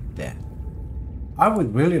then that. I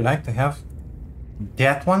would really like to have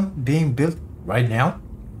that one being built right now.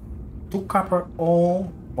 2 copper,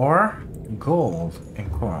 ore, gold,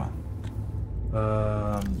 and coral.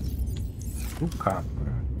 Two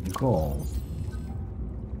copper, gold.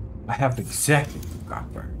 I have exactly 2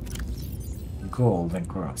 copper, gold, and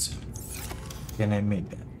corrosive. Can I make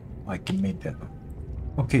that? I can make that one.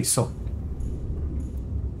 Okay, so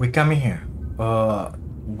we come in here.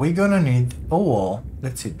 We're gonna need a wall.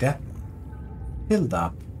 Let's see that one filled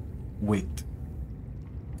up with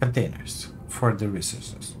containers for the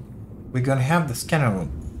resources. We're gonna have the scanner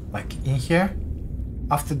room like in here.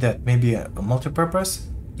 After that, maybe a multi-purpose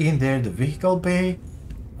in there, the vehicle bay.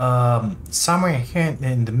 Somewhere here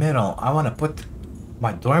in the middle, I want to put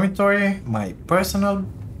my dormitory, my personal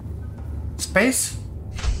space,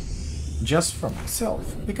 just for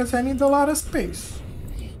myself, because I need a lot of space.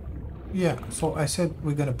 Yeah, so I said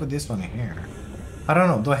we're gonna put this one in here. I don't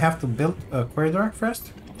know, do I have to build a corridor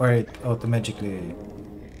first? Or it automatically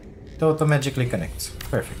connects.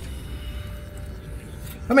 Perfect.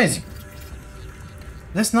 Amazing.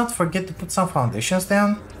 Let's not forget to put some foundations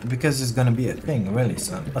down, because it's gonna be a thing really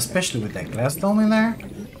soon. Especially with that glass dome in there.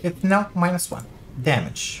 It's now -1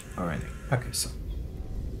 damage already. Okay, so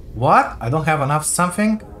what? I don't have enough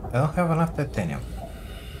something? I don't have enough titanium.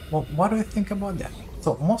 Well, what do you think about that?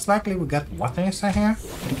 So most likely we got water inside here.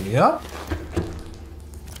 Yep.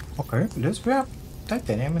 Okay, let's grab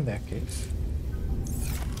titanium in that case.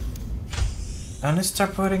 And let's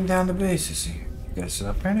start putting down the bases here. Because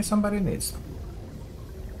apparently somebody needs them.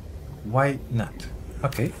 Why not?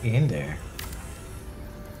 Okay, in there.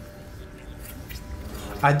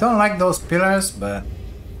 I don't like those pillars, but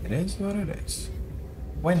it is what it is.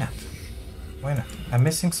 Why not? Why not? I'm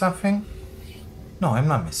missing something? No, I'm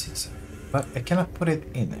not missing something. But I cannot put it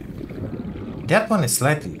in there. That one is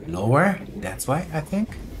slightly lower. That's why, I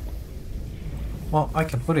think. Well, I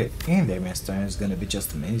can put it in there, mister. It's gonna be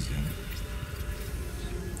just amazing.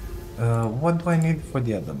 What do I need for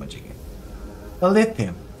the other magic? A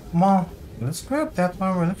lithium. Well, let's grab that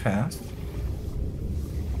one really fast.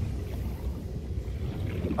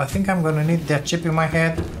 I think I'm gonna need that chip in my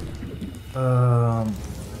head.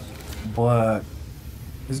 But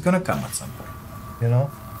it's gonna come at some point, you know?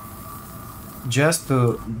 Just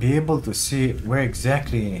to be able to see where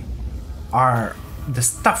exactly are the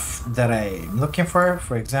stuff that I'm looking for.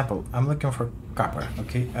 For example, I'm looking for copper,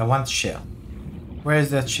 okay? I want shell. Where is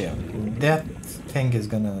that shell? That thing is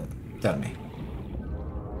gonna tell me.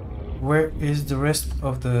 Where is the rest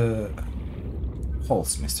of the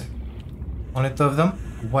holes, mister? Only 2 of them?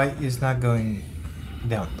 Why is not going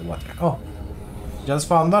down the water? Oh, just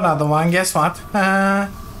found another one. Guess what?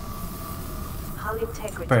 Hull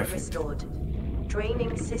integrity Perfect. restored.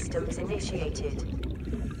 Draining systems initiated.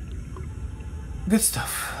 Good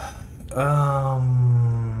stuff.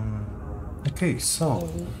 Okay, so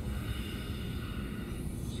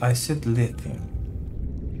I said lithium.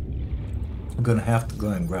 I'm gonna have to go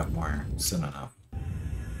and grab more soon enough.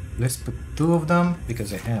 Let's put 2 of them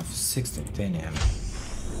because I have 6 titanium.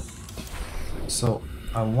 So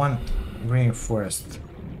I want reinforced.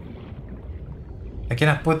 I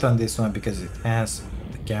cannot put on this one because it has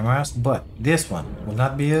the cameras, but this one will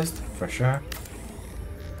not be used for sure.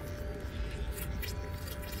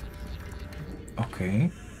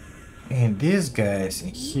 Okay. And these guys in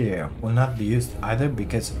here will not be used either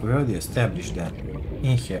because we already established that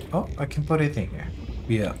in here. Oh, I can put it in here.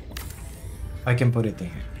 Yeah, I can put it in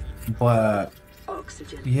here. But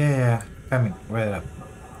Oxygen. yeah, coming right up.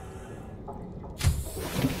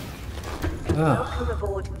 Welcome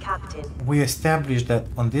aboard, Captain. We established that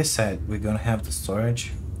on this side we're gonna have the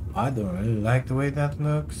storage. I don't really like the way that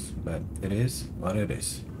looks, but it is what it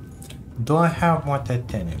is. Do I have more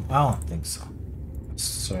titanium? I don't think so.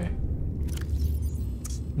 Sorry.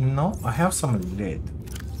 No, I have some lead,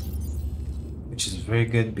 which is very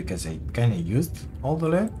good because I kind of used all the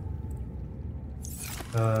lead.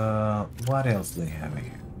 What else do I have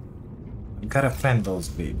here? I gotta plant those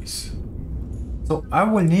babies. So I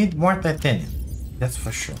will need more titanium, that's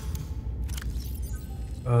for sure.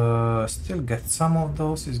 Still got some of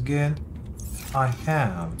those, is good. I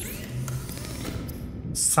have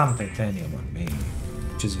some titanium on me,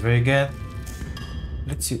 which is very good.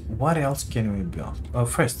 Let's see, what else can we build?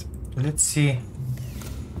 First, let's see,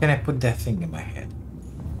 can I put that thing in my head?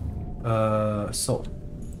 So,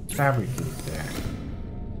 fabricate there.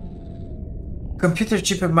 Computer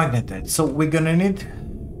chip and magnetite. So we're gonna need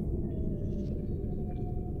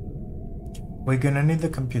the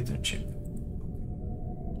computer chip.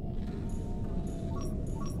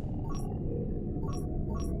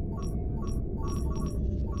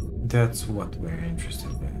 That's what we're interested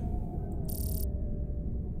in.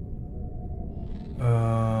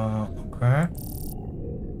 Okay.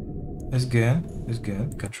 It's good. It's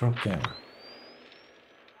good. Control camera.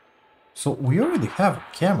 So we already have a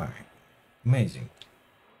camera. Amazing.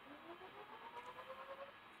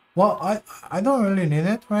 Well, I don't really need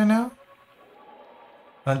it right now.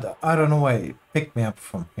 And I don't know why it picked me up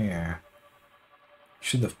from here.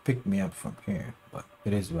 Should have picked me up from here, but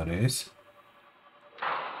it is what it is.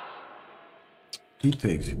 E to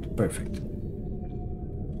exit, perfect.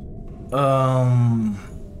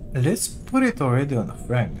 Let's put it already on a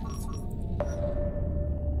fragment.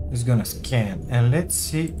 It's gonna scan and let's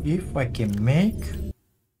see if I can make.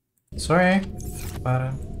 Sorry,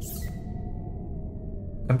 para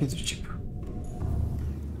computer chip.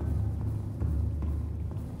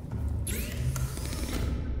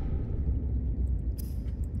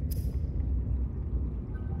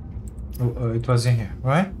 It was in here,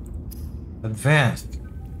 right? Advanced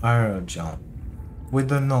aerogel. We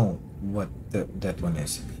don't know what that one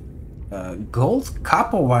is. Gold,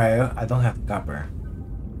 copper wire. I don't have copper.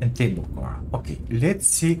 And table core. Okay, let's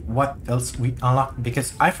see what else we unlocked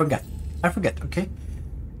because I forgot. Okay.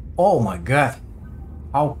 Oh my god.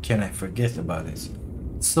 How can I forget about this?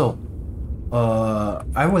 So,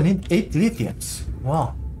 I will need 8 lithiums.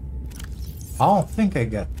 Wow. I don't think I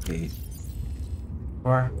got 8.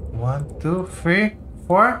 4, 1, 2, 3,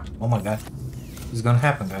 4. Oh my god. It's gonna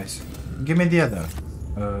happen, guys. Give me the other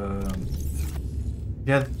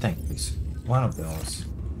tank, please. One of those.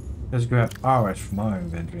 Let's grab ours from our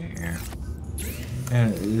inventory here.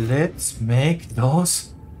 And let's make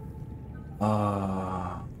those.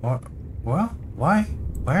 What? Why?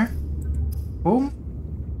 Where? Whom?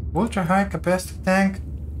 Ultra high capacity tank?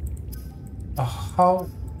 How?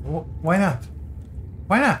 Why not?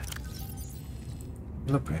 Why not?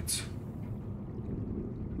 Blueprints.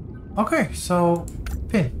 Okay, so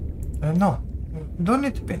pin. No, don't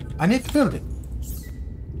need to pin. I need to build it.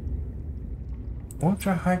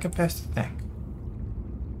 Ultra high capacity tank.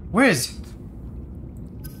 Where is it?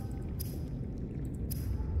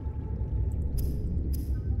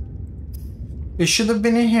 It should have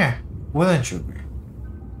been in here, wouldn't you agree?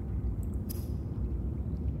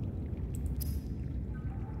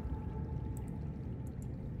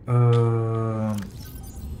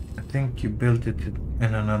 I think you built it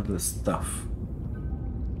in another stuff.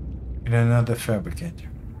 In another fabricator.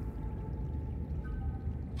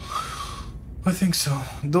 I think so.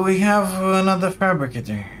 Do we have another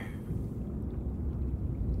fabricator?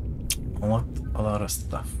 Unlocked a lot of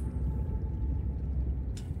stuff.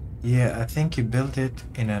 Yeah, I think you built it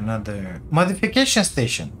in another modification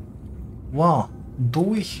station. Wow, do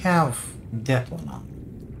we have that one now?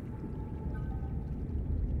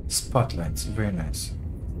 Spotlights, very nice.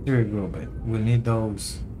 Theory robot, we'll need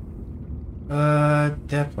those.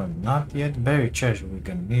 That one, not yet. Buried treasure, we're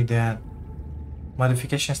gonna need that.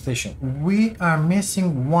 Modification station. We are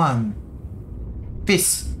missing one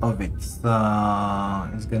piece of it. So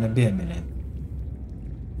it's gonna be a minute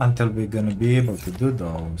until we're gonna be able to do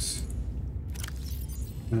those.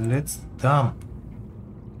 Let's dump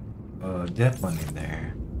that one in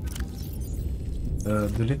there.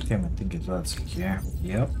 The lithium, I think it was here.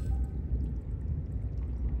 Yep.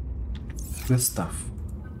 Good stuff.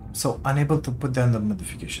 So unable to put down the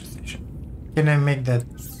modification station. Can I make that?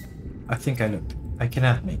 I think I looked. I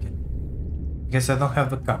cannot make it because I don't have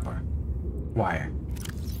the copper wire.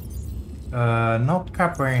 No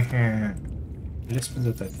copper in here. Let's put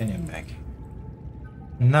the titanium back.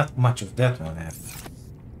 Not much of that one left.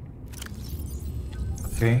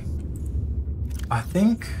 Okay. I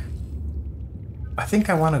think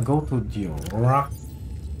I want to go to the rock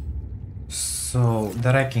so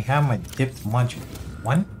that I can have my depth module.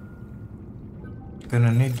 One.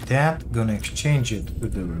 Gonna need that. Gonna exchange it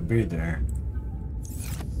with the rebreather.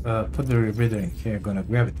 Put the rebreather in here. Gonna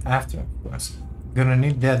grab it after, of course. Gonna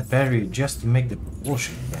need that battery just to make the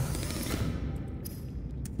propulsion again.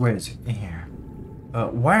 Where is it? In here.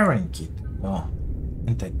 Wiring kit. Oh,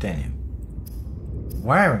 in titanium.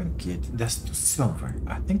 Wiring kit. That's to silver.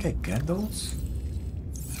 I think I got those.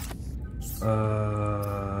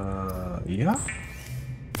 Yeah.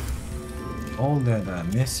 All that I'm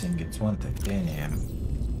missing is one titanium.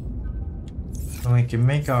 So we can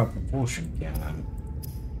make our propulsion cannon.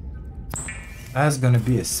 That's gonna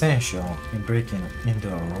be essential in breaking into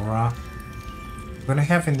a rock. We're gonna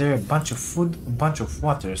have in there a bunch of food, a bunch of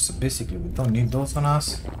water, so basically we don't need those on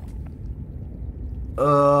us.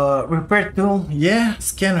 Repair tool, yeah.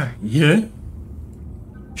 Scanner, yeah.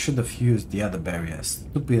 Should have used the other barriers.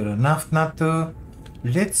 Stupid enough not to.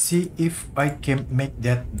 Let's see if I can make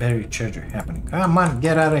that battery charger happen. Come on,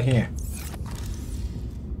 get out of here.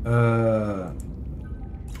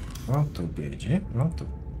 Wrong to B.I.G. Wrong to.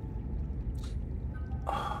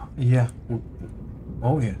 Yeah.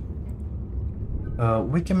 Oh yeah.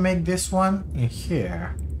 We can make this one in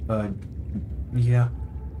here. Yeah.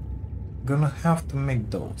 Gonna have to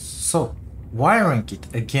make those. So, wiring kit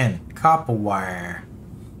again. Copper wire.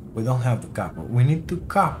 We don't have the copper. We need 2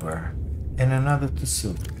 copper and another 2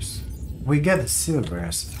 silvers. We got the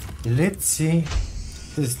silvers. Let's see.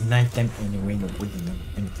 This is nighttime anyway. No, we didn't know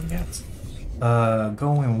anything else.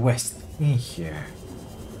 Going west in here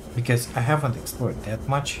because I haven't explored that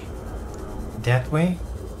much that way.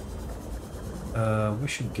 We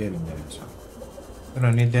should get in there. So I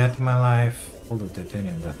don't need that in my life. All the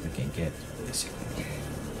titanium that we can get, basically.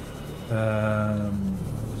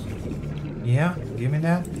 Yeah, give me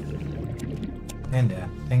that and that.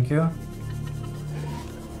 Thank you.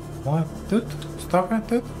 What? Toot? Stop it,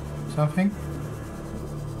 toot? Something?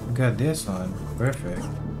 Got this one. Perfect.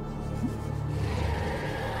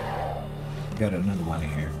 Got another one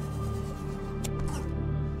here.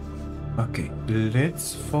 Okay,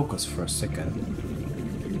 let's focus for a second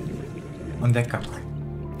on that copper.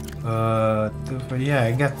 Yeah,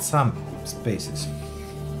 I got some spaces.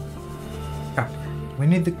 Copper. We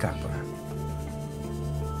need the copper.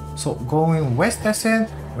 So going west, I said?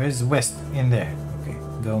 Where's west? In there. Okay,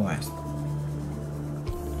 go west.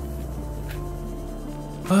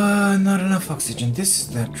 Not enough oxygen. This is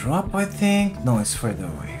the drop, I think. No, it's further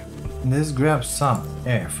away. Let's grab some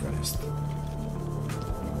air first.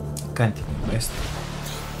 Continue west.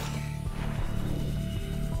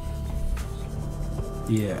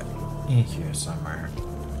 Yeah, in here somewhere.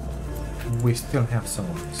 We still have some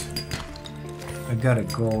of this. I got a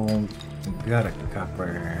gold, I got a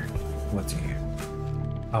copper. What's in here?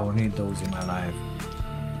 I will need those in my life.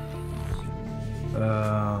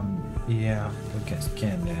 Yeah, we can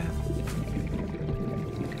scan that.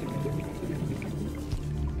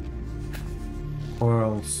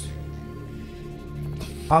 Corals.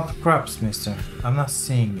 Outcrops, mister. I'm not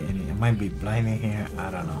seeing any. It might be blind in here.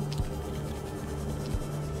 I don't know.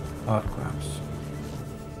 Outcrops.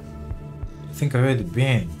 I think I already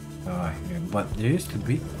been here, but there used to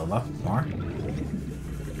be a lot more.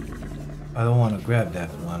 I don't want to grab that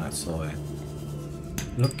one. I saw it.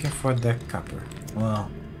 Looking for that copper. Well,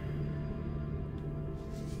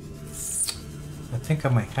 I think I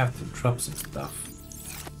might have to drop some stuff.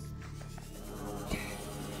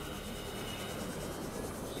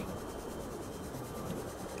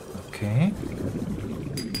 Okay.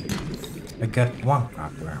 I got 1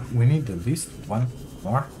 copper. We need at least 1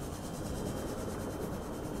 more.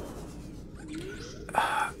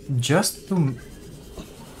 Just to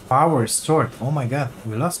power sword. Oh my god,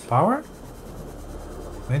 we lost power?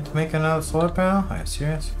 We need to make another solar panel? Are you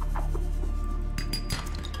serious?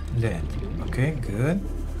 Lead. Okay, good.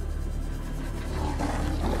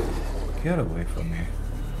 Get away from here.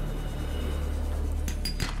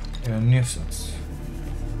 You're a nuisance.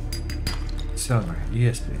 Silver.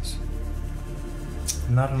 Yes, please.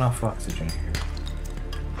 Not enough oxygen here.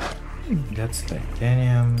 That's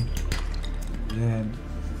titanium. Lead.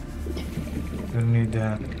 Don't need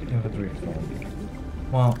that. Inventory full.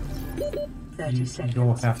 Well, you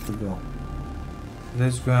don't have to go.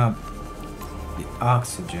 Let's grab the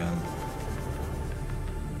oxygen.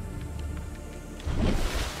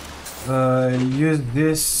 Use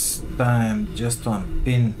this time just to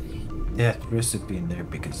unpin that recipe in there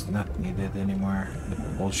because it's not needed anymore. The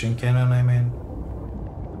propulsion cannon, I mean.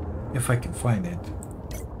 If I can find it.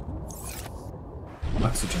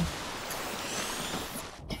 Oxygen.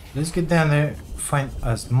 Let's get down there, find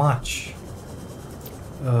as much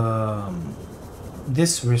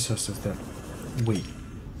these resources that we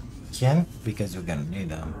can because we're gonna need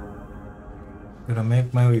them. Gonna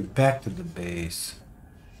make my way back to the base.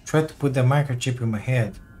 Try to put the microchip in my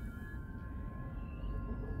head.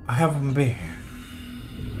 I haven't been here.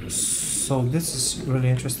 So this is really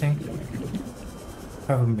interesting.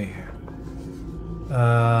 I haven't been here.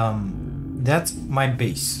 That's my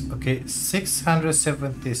base. Okay,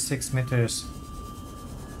 676 meters.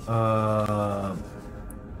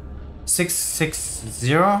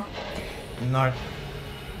 660 north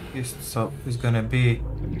east. So it's gonna be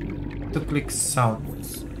 2 clicks south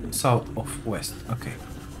of west. Okay,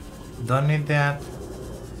 don't need that.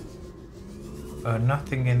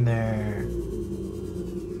 Nothing in there.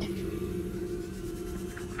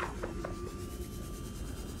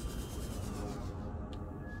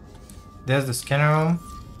 There's the scanner room.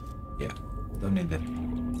 Yeah, don't need that.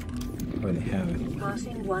 Already have it.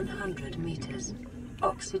 Passing 100 meters.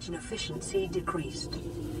 Oxygen efficiency decreased.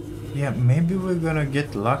 Yeah, maybe we're gonna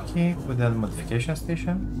get lucky with that modification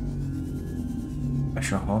station. I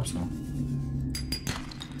sure hope so.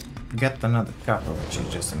 Get another copper, which is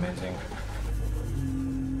just amazing.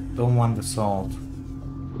 Don't want the salt.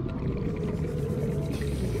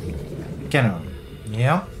 scanner.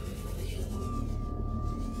 Yeah.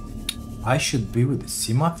 I should be with the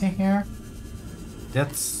Seamoth in here.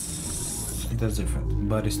 That's different,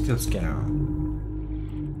 but it's still scanner.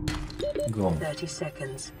 Go. 30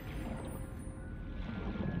 seconds.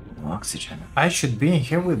 No oxygen. I should be in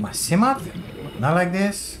here with my Seamoth? Not like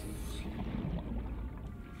this.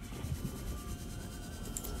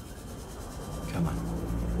 Come on.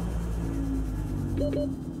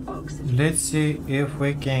 Oxygen. Let's see if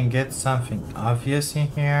we can get something obvious in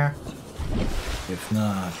here. If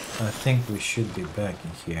not, I think we should be back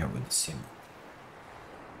in here with the Seamoth.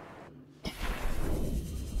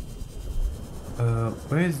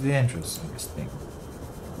 Where is the entrance in this thing?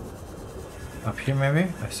 Up here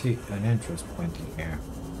maybe? I see an entrance point in here.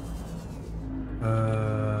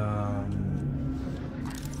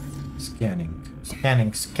 Scanning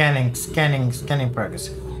progress.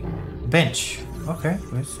 Bench. Okay,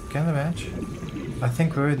 let's scan the bench. I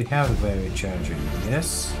think we already have the battery charger.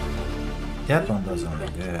 Yes. That one doesn't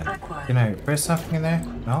look good. Can I repair something in there?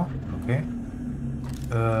 No? Okay.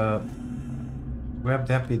 Grab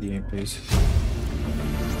that PDA, please.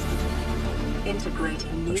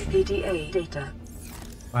 Integrating new PDA data.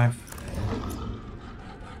 Fine.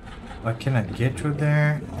 Why can I get through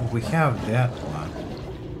there? We have that one.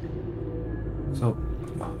 So,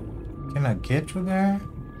 can I get through there?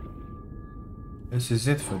 This is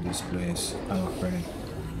it for this place, I'm afraid.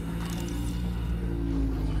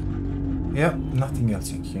 Yep, nothing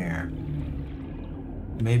else in here.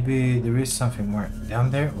 Maybe there is something more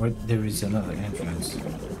down there, or there is another entrance.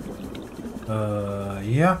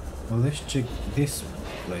 Yeah. Well, let's check this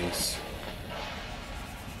place.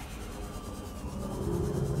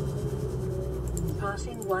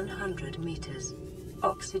 Passing 100 meters.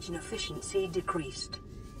 Oxygen efficiency decreased.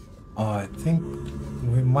 Oh, I think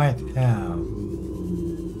we might have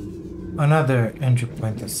another entry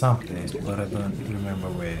point at some place, but I don't remember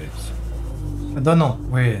where it is. I don't know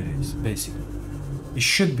where it is, basically. It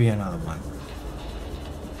should be another one.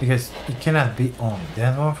 Because it cannot be only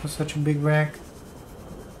that one for such a big wreck.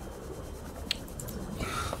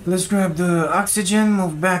 Let's grab the oxygen,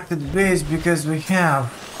 move back to the base because we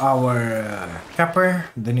have our copper.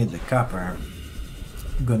 They need the copper.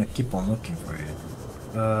 I'm gonna keep on looking for it.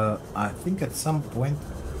 I think at some point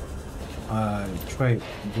I'll try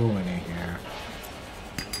going in here.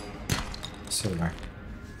 Silver.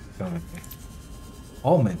 Come with me.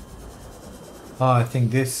 Oh man. Oh, I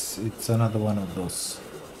think it's another one of those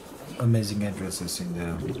amazing entrances in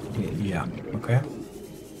the... Yeah, okay.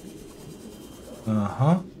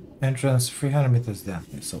 Entrance 300 meters down.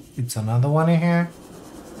 So it's another one in here.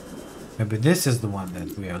 Maybe this is the one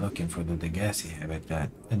that we are looking for, the gassy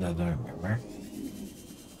habitat, and I don't remember.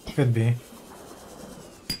 Could be.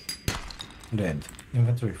 Dead.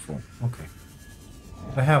 Inventory full. Okay.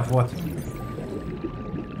 I have water.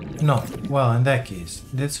 No. Well, in that case,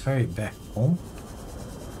 let's hurry back home.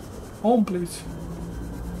 Home, please.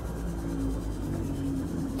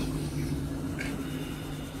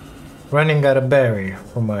 Running out of battery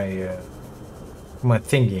for my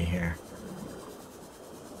thingy here.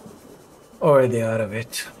 Already out of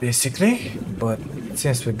it, basically. But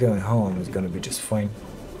since we're going home, it's gonna be just fine.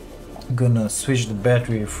 I'm gonna switch the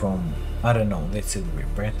battery from, I don't know, let's say the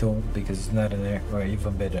repair tool, because it's not in there, or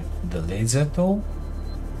even better, the laser tool,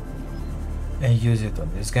 and use it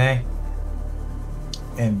on this guy.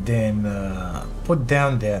 And then put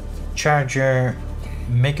down that charger,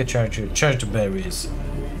 make a charger, charge the batteries,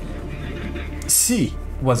 see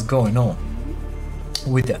what's going on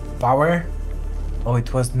with that power. Oh,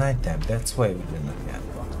 it was nighttime, that's why we didn't have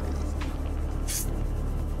power.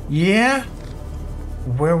 Yeah?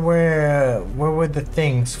 Where were the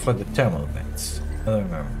things for the thermal vents? I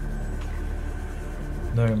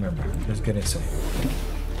don't remember. Let's get inside.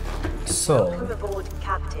 So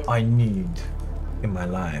I need in my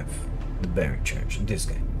life the battery charge. This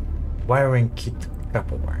guy. Wiring kit,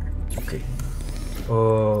 copper wire. Okay.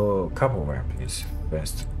 Oh, copper wire, please.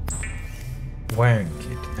 First. Wiring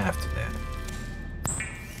kit after that.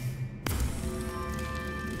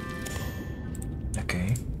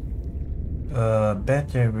 Okay.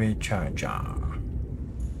 Battery charger.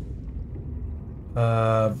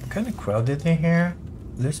 Kind of crowded in here.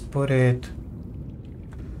 Let's put it.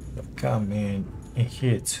 Come in. It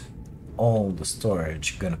hits all the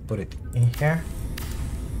storage. Gonna put it in here.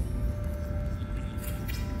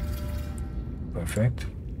 Perfect.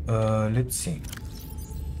 Let's see.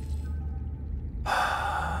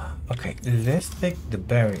 Okay, let's take the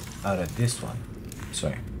battery out of this one.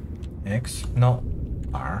 Sorry. X. No.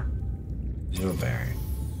 R. Zero battery.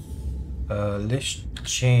 Let's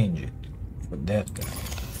change it for that guy.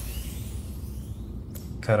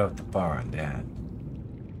 cut off the power on that.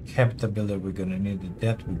 Habitability, we're gonna need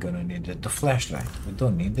that. We're gonna need it. The flashlight, we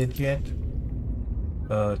don't need it yet.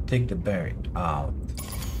 Take the berry out.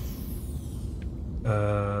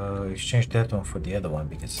 Exchange that one for the other one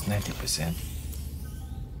because it's 90%.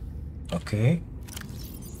 Okay.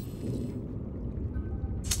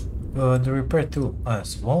 The repair tool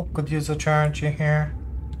as well could use a charge in here.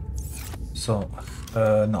 So,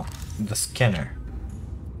 no, the scanner.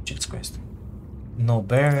 Jesus Christ. No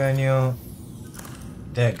berry on you.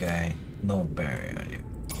 That guy, no berry on you.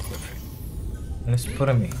 Perfect. Let's put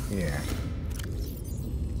him in here.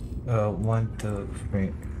 1, 2,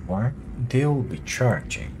 3, 4. They will be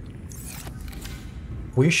charging.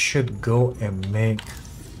 We should go and make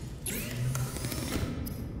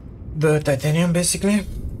the titanium basically.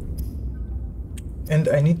 And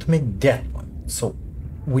I need to make that one. So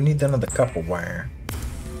we need another copper wire.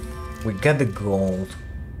 We got the gold.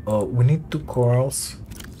 We need 2 corals.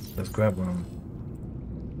 Let's grab them.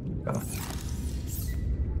 Oh.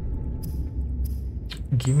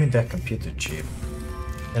 Give me that computer chip.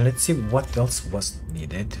 And let's see what else was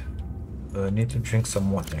needed. Need to drink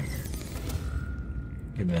some water here.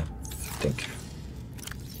 Give me that. Thank you.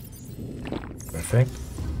 Perfect.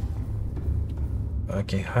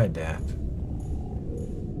 Okay, hide that.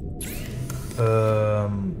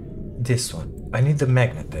 This one. I need the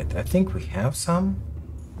magnetite. I think we have some.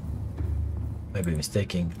 Maybe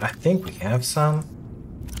mistaken. I think we have some.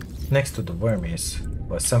 Next to the wormies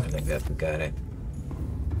or something like that. We got it.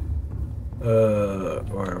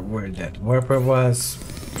 Or where that warper was.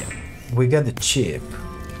 Yeah. We got the chip.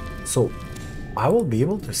 So I will be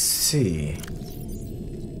able to see.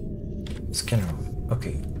 Scanner.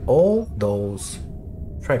 Okay. All those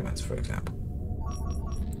fragments, for example.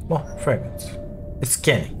 Well, fragments. It's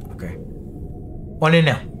scanning. Okay. Only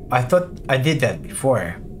now. I thought I did that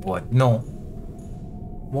before, but no.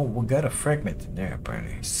 Well, we got a fragment in there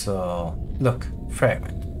apparently. So, look,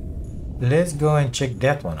 fragment. Let's go and check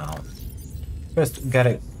that one out. First,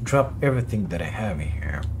 gotta drop everything that I have in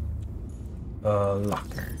here.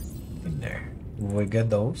 Locker in there. We got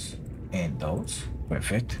those and those.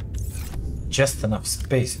 Perfect. Just enough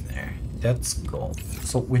space in there. That's gold.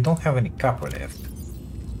 So we don't have any copper left.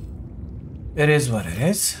 It is what it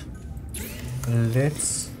is.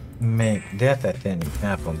 Let's make that titanium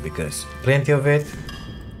happen because plenty of it.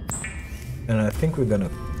 And I think we're gonna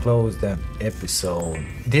close that episode,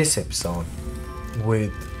 this episode,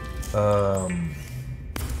 with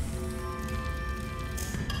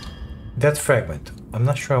that fragment. I'm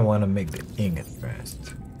not sure I want to make the ingot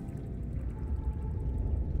first.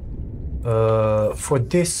 For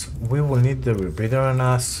this, we will need the rebreather on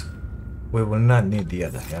us. We will not need the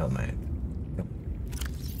other helmet.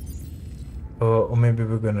 Or maybe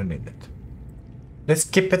we're gonna need it. Let's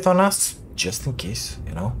keep it on us, just in case,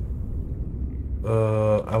 you know.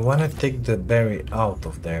 I want to take the berry out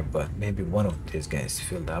of there, but maybe one of these guys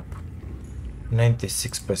filled up.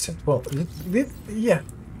 96%. Well, yeah.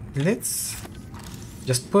 Let's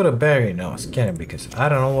just put a berry in our scanner because I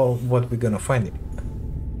don't know what we're gonna find.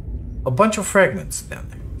 A bunch of fragments down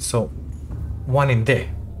there. So, one in there.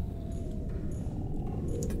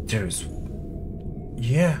 There's...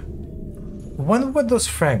 Yeah. Wonder what those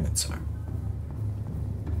fragments are.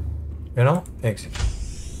 You know? Exit.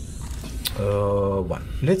 One.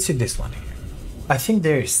 Let's see this one here. I think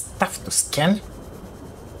there is stuff to scan.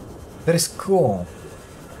 That is cool.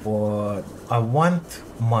 But I want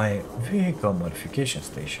my vehicle modification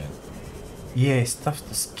station. Yeah, stuff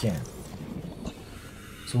to scan.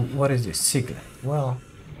 So what is this? Siglet. Well,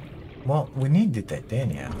 we need the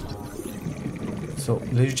titanium. So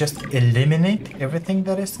let's just eliminate everything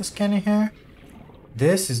that is to scan in here.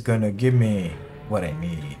 This is gonna give me what I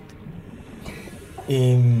need.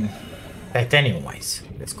 In titanium wise,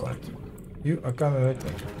 let's call it. You are coming with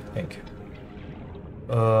me. Thank you.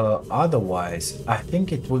 Otherwise, I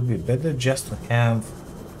think it would be better just to have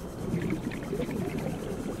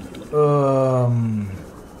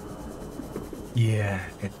yeah,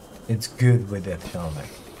 it's good with that helmet.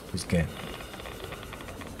 It's good.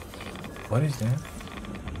 What is that?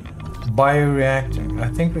 Bioreactor. I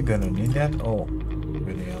think we're gonna need that. Oh,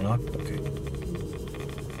 really unlocked? Okay.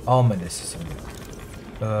 Oh my, this is so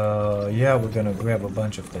good. Yeah, we're gonna grab a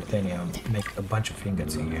bunch of titanium, make a bunch of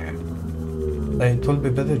ingots in here. It will be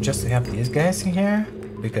better just to have these guys in here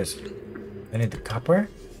because I need the copper.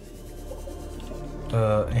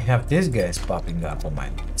 I have these guys popping up on my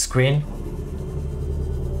screen.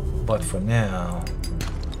 But for now,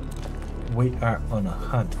 we are on a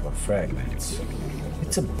hunt for fragments.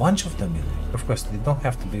 It's a bunch of them. Of course, they don't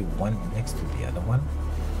have to be one next to the other one.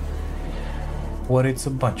 But it's a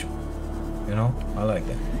bunch of them. You know, I like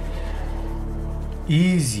that.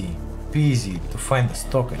 Easy peasy to find the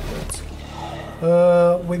stalker birds.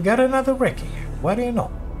 We got another wrecking here. What do you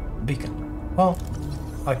know? Beacon. Well,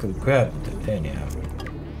 I could grab the titanium.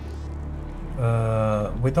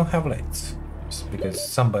 We don't have lights. It's because 30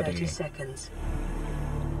 somebody seconds.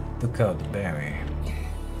 took out the barrier.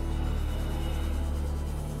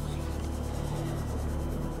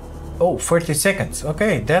 Oh, 40 seconds.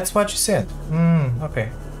 Okay, that's what you said.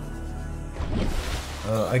 Okay.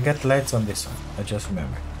 I got lights on this one. I just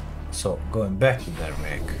remember. So, going back to that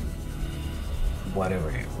wreck.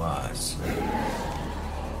 Whatever it was.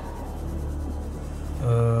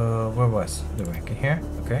 Where was the wreck? In here?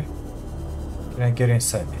 Okay. Can I get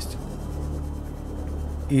inside this time?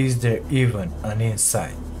 Is there even an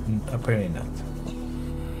inside? Apparently not.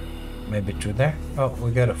 Maybe through there? Oh,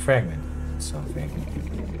 we got a fragment. Something.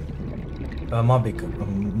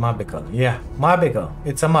 Mobicle. Yeah, mobicle.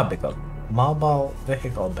 It's a mobicle. Mobile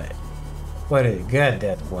vehicle bay. What do you got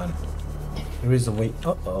that one? There is a way.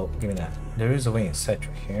 Uh-oh, give me that. There is a way inside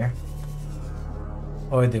through here.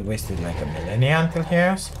 Oh, they wasted like a millennia until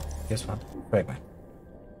here. So guess what? Fragment.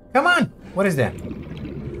 Come on! What is that?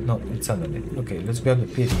 No, it's underneath. Okay, let's grab the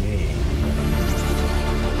PDA.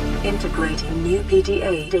 Integrating new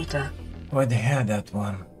PDA data. Oh, they had that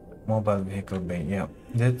one. Mobile vehicle bay. Yeah,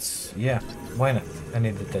 that's why not? I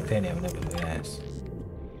need the titanium nevertheless.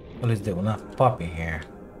 At least they will not pop in here.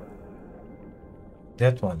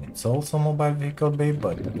 That one, it's also mobile vehicle bay,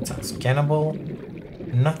 but it's unscannable.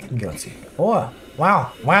 Nothing else here. Oh,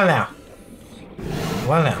 wow, well now.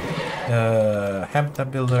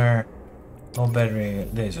 Habitat builder, no battery,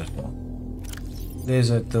 laser tool.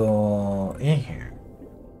 Laser tool in here.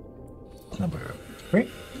 Number 3.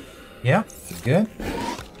 Yeah, good.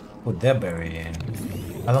 Put that berry in.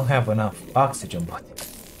 I don't have enough oxygen, but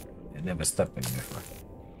it never stopped me before.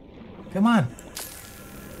 Come on.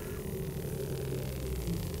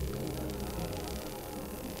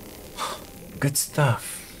 Good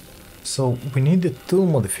stuff. So we need a tool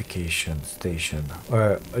modification station,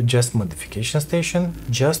 or just modification station,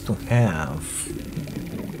 just to have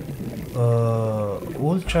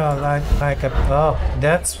ultra light high cap. Oh,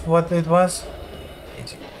 that's what it was.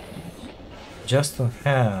 Just to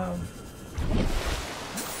have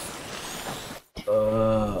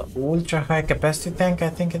ultra high capacity tank, I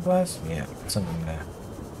think it was. Yeah, something like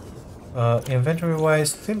that. Inventory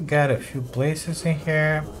wise, still got a few places in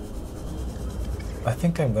here. I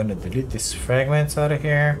think I'm gonna delete these fragments out of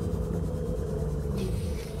here.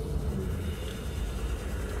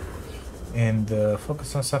 And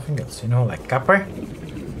focus on something else, you know, like copper.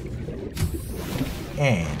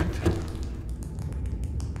 And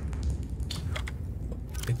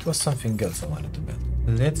it was something else I wanted to build.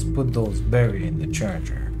 Let's put those berry in the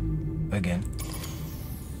charger again.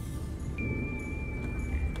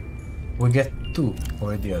 We get 2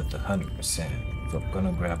 already at 100%, so I'm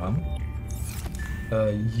gonna grab them.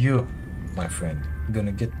 You, my friend,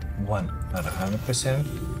 gonna get 1 at 100%.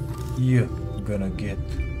 You gonna get,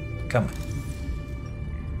 come on,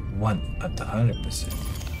 1 at 100%.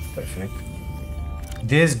 Perfect.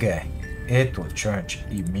 This guy, it will charge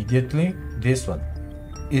immediately. This one,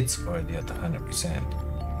 it's already at 100%.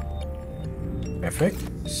 Perfect.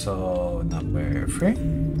 So number 3.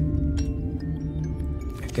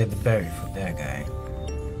 I get the berry for that guy.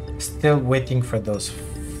 Still waiting for those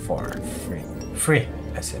 4. Free,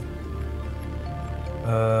 I said.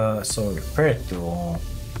 So repair tool.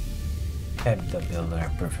 Have the builder.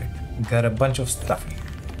 Perfect. Got a bunch of stuff here.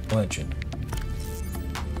 Bunch of.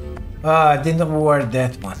 I didn't award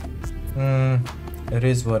that one. It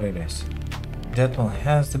is what it is. That one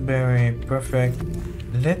has the berry. Perfect.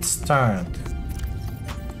 Let's start.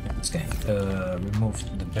 This guy. Remove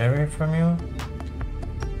the berry from you.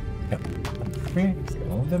 Yep.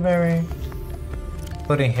 Remove the berry.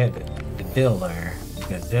 Putting here the builder,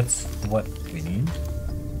 because that's what we need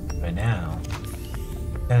right now.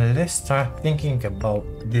 And let's start thinking about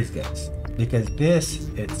these guys, because this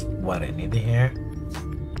is what I need here.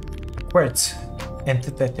 Quartz and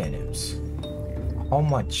 2 titaniums. How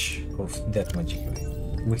much of that magic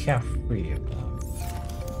we have 3 of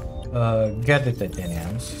them. Get the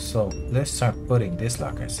titaniums, so let's start putting these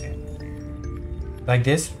lockers in. Like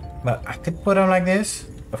this, but I could put them like this.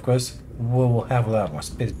 Of course, we will have a lot more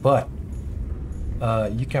space, but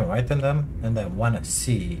you can write on them, and I want to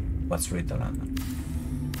see what's written on them.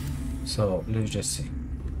 So let's just see.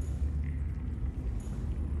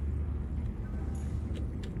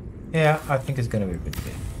 Yeah, I think it's gonna be pretty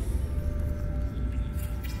good.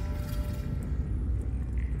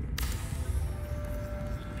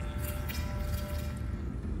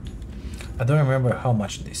 I don't remember how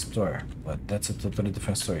much they store, but that's a totally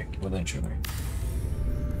different story, wouldn't you agree?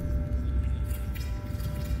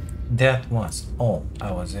 That was all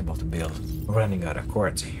I was able to build, running out of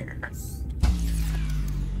quartz here.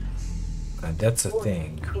 And that's a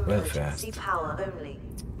thing, real fast. Power only.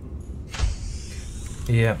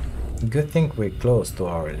 Yeah, good thing we're close to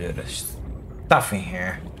our little stuff in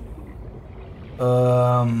here.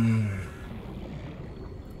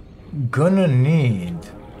 Gonna need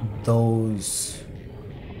those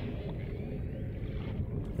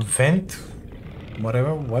vent,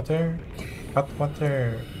 whatever, water, hot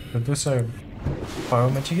water producer power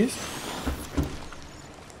magic is.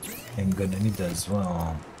 I'm gonna need as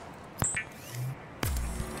well.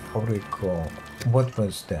 How do we call? What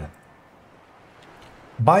was that?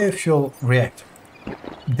 Biofuel reactor.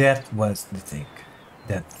 That was the thing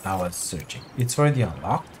that I was searching. It's already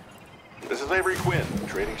unlocked. This is Avery Quinn,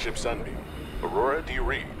 trading ship Sunbeam. Aurora, do you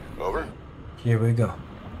read? Over? Here we go.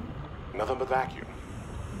 Nothing but vacuum.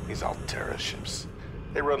 These Altera ships.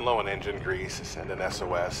 They run low on engine grease, send an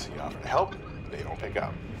SOS, you offer to help, they don't pick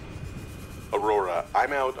up. Aurora,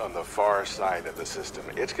 I'm out on the far side of the system.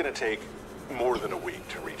 It's gonna take more than a week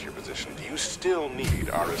to reach your position. Do you still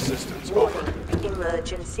need our assistance? Over.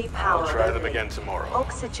 Emergency power. I'll try them only. again tomorrow.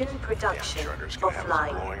 Oxygen production Charter's gonna have us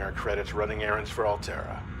offline. blowing our credits running errands for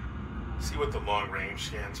Altera. See what the long-range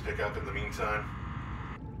scans pick up in the meantime.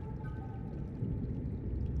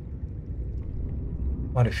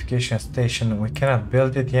 Modification station, we cannot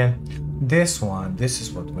build it yet. This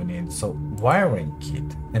is what we need. So wiring kit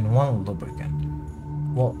and one lubricant.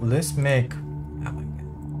 Well, let's make, oh my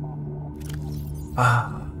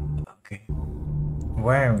god. Okay.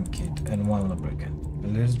 Wiring kit and one lubricant.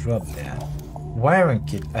 Let's drop that. Wiring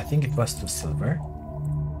kit, I think it was 2 silver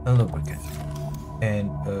and lubricant.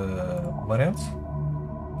 And what else?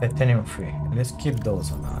 Titanium free. Let's keep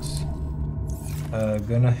those on us.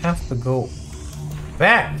 Gonna have to go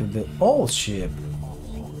back to the old ship,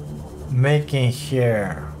 making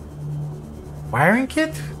here wiring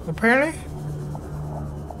kit apparently.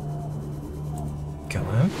 Come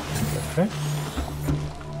on, perfect.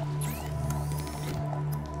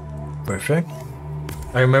 Perfect.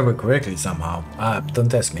 I remember correctly somehow.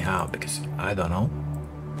 Don't ask me how because I don't know,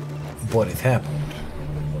 but it happened.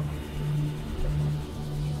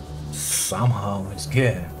 Somehow it's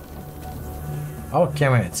good. Our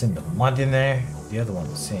camera, it's in the mud in there. The other one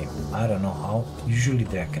the same. I don't know how. Usually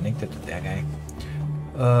they are connected to that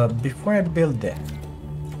guy. Before I build that,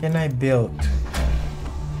 can I build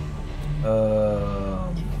a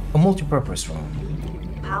multi-purpose room?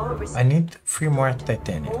 I need 3 more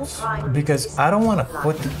titaniums because I don't want to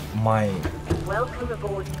put my Welcome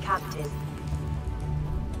aboard, Captain.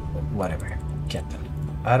 whatever, Captain.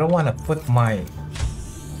 I don't want to put my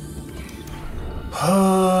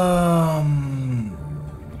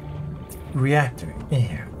reactor in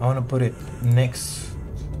here. I want to put it next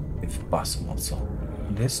if possible. So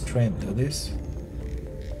let's try and do this.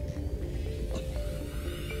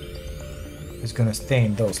 It's gonna stay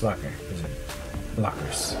in those lockers.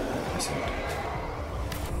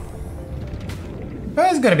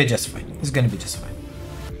 But it's gonna be just fine. It's gonna be just fine.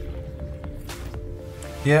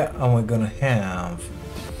 Yeah, and we're gonna have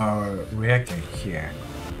our reactor here.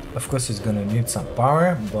 Of course, it's gonna need some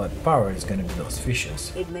power, but power is gonna be those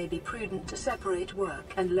fishes. It may be prudent to separate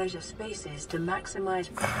work and leisure spaces to maximize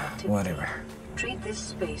productivity. Whatever. Treat this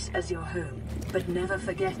space as your home, but never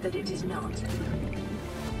forget that it is not.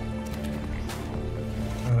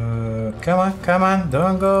 Come on,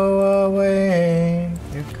 don't go away.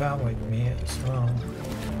 You come with me as well.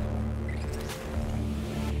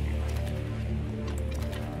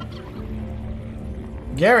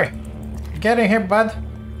 Gary, get in here, bud.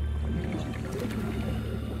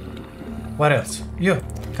 What else? You,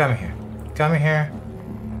 come here. Come here.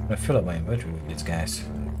 I fill up my inventory with these guys.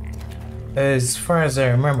 As far as I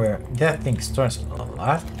remember, that thing stores a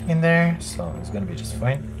lot in there, so it's gonna be just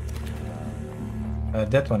fine.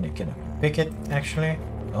 That one you cannot pick it, actually.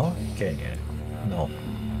 No, you can't get it. No.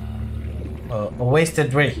 A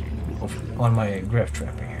wasted ray on my graph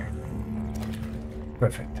trap in here.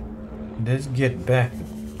 Perfect. Let's get back to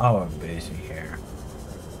our base in here.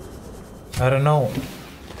 I don't know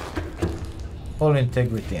full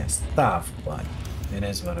integrity and stuff, but it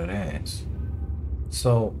is what it is.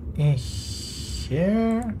 So in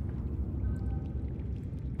here,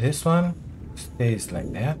 this one stays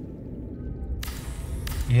like that.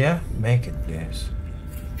 Yeah, make it please.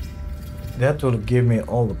 That will give me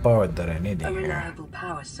all the power that I need A in here. reliable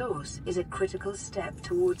power source is a critical step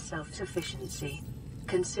towards self-sufficiency.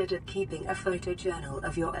 Consider keeping a photojournal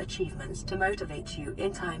of your achievements to motivate you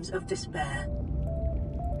in times of despair.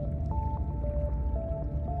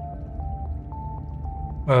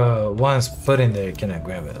 Once put in there, you cannot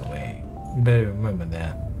grab it away. Better remember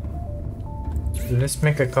that. Let's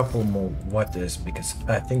make a couple more waters because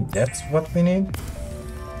I think that's what we need.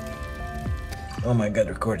 Oh my god,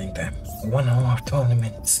 recording time. 1 hour, 20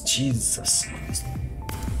 minutes. Jesus.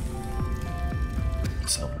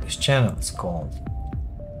 So this channel is called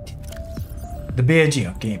the B.I.G,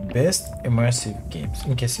 okay? Best Immersive Games,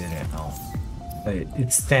 in case you didn't know.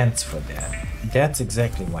 It stands for that. That's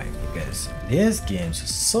exactly why, because these games are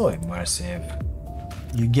so immersive.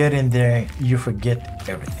 You get in there, you forget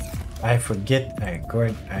everything. I forget I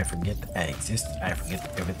record, I forget I exist, I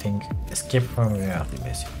forget everything. Escape from reality,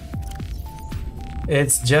 basically.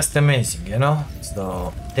 It's just amazing, you know?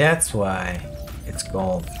 So that's why it's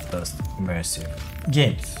called Best Immersive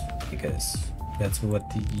Games, because that's what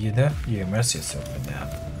you do, you immerse yourself in that.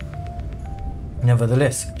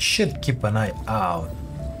 Nevertheless, you should keep an eye out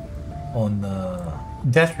on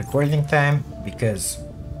that recording time, because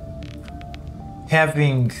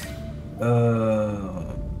having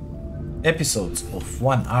episodes of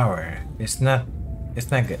 1 hour is not,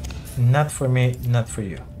 it's not good. Not for me, not for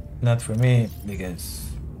you. Not for me,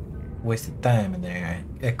 because wasted time in there.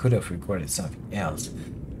 I could have recorded something else.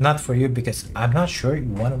 Not for you, because I'm not sure you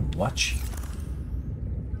want to watch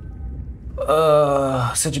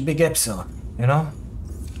such a big episode, you know.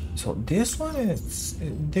 So this one is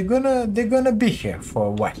they're gonna be here for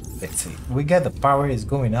a while. Let's see. We got the power is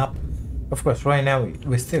going up. Of course, right now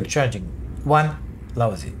we're still charging one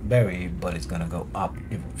lousy battery, but it's gonna go up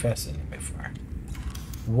even faster than before.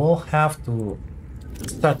 We'll have to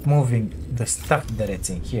start moving the stuff that it's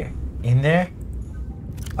in here in there.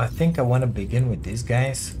 I think I want to begin with these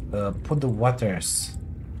guys. Put the waters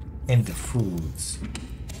and the foods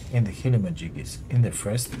and the helimajigis in the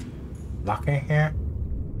first locker here.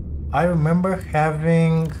 I remember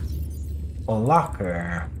having a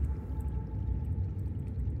locker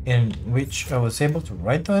in which I was able to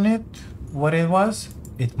write on it what it was.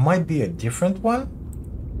 It might be a different one.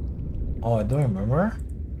 Oh, I don't remember.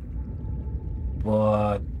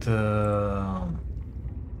 But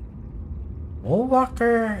old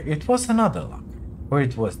locker, it was another locker, or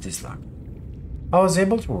it was this locker. I was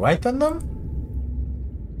able to write on them.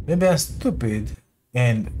 Maybe I'm stupid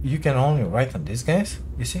and you can only write on these guys.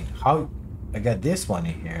 You see how I got this one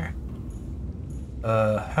in here,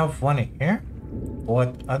 have one in here,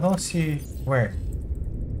 but I don't see where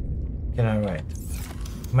can I write.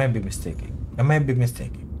 I might be mistaken.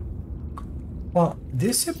 Well,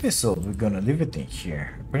 this episode we're gonna leave it in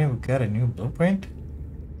here. Apparently we got a new blueprint.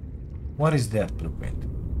 What is that blueprint?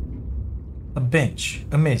 A bench.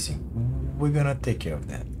 Amazing. We're gonna take care of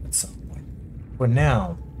that at some point. For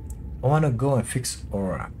now, I wanna go and fix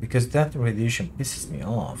Aura because that radiation pisses me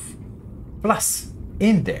off. Plus,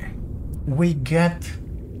 in there, we got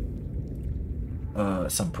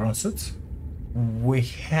some prawn suits. We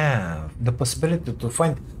have the possibility to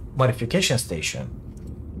find modification station.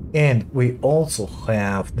 And we also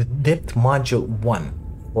have the depth module 1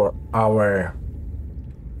 for our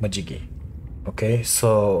Majigi. Okay,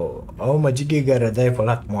 so our Majigi gotta dive a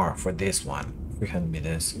lot more for this one, 300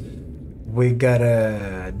 meters. We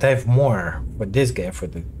gotta dive more for this guy, for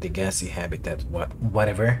the gassy habitat,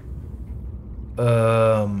 whatever.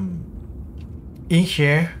 In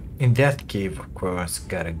here, in that cave, of course,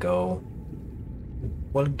 gotta go.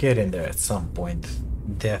 We'll get in there at some point.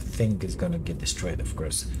 That thing is gonna get destroyed, of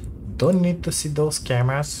course. Don't need to see those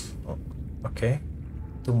cameras. Oh, okay,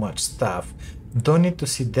 too much stuff. Don't need to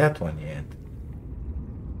see that one yet.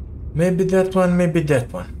 Maybe that one, maybe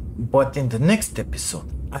that one. But in the next episode,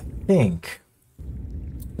 I think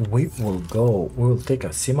we will take a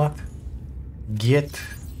Seamoth, get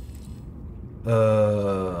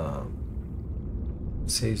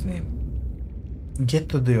say his name, get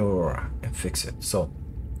to the Aurora and fix it. So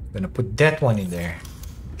I'm gonna put that one in there,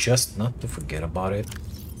 just not to forget about it.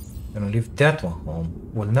 Gonna leave that one home.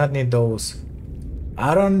 We'll not need those.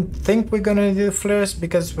 I don't think we're gonna need the flares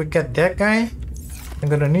because we got that guy. I'm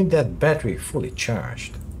gonna need that battery fully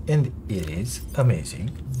charged, and it is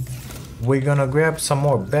amazing. We're gonna grab some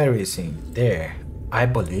more batteries in there, I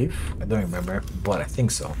believe. I don't remember, but I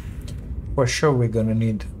think so. For sure we're gonna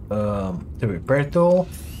need the repair tool.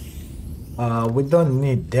 We don't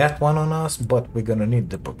need that one on us, but we're gonna need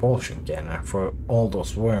the propulsion cannon for all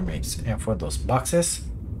those wormies and for those boxes.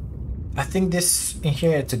 I think this in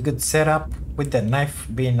here, it's a good setup with the knife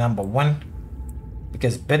being number 1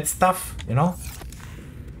 because bed stuff, you know.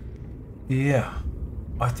 Yeah,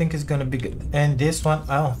 I think it's gonna be good. And this one,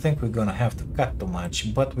 I don't think we're gonna have to cut too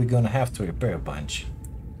much, but we're gonna have to repair a bunch.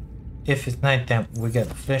 If it's nighttime, we got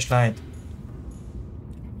the flashlight.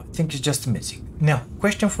 I think it's just amazing. Now,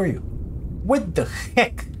 question for you. What the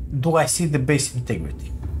heck do I see the base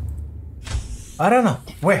integrity? I don't know.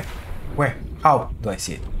 Where? How do I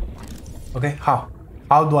see it? Okay, how?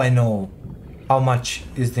 How do I know how much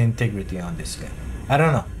is the integrity on this guy? I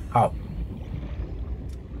don't know. How?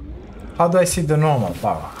 How do I see the normal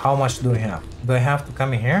power? How much do I have? Do I have to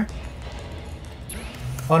come in here?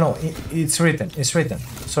 Oh no, it's written. It's written.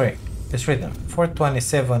 Sorry, it's written.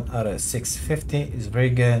 427 out of 650 is very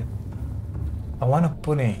good. I want to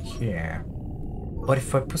put in here. But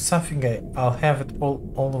if I put something, I'll have it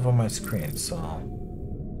all over my screen. So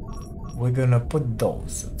we're gonna put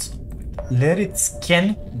those. Let it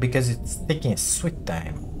scan because it's taking a sweet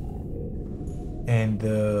time. And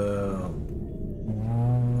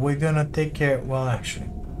we're gonna take care. Well,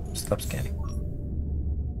 actually, stop scanning.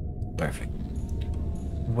 Perfect.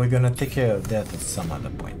 We're gonna take care of that at some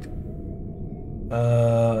other point.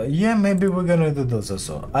 Yeah, maybe we're gonna do those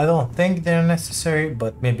also. I don't think they're necessary,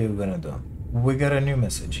 but maybe we're gonna do. We got a new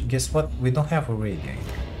message. Guess what? We don't have a radio.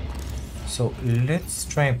 So let's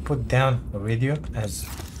try and put down a radio as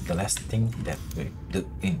the last thing that we do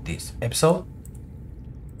in this episode.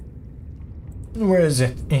 Where is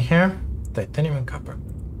it? In here? Titanium and copper.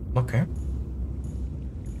 Okay.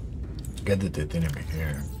 Get the titanium in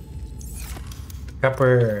here. The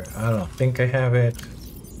copper, I don't think I have it.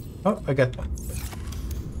 Oh, I got one.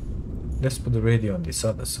 Let's put the radio on this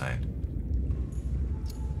other side.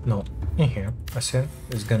 No, in here. I said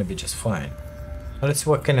it's gonna be just fine. Now let's see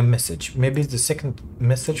what kind of message. Maybe it's the second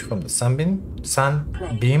message from the sunbeam.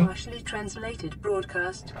 Partially translated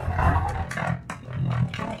broadcast.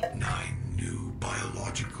 9 new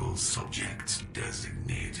biological subjects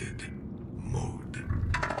designated. Mode.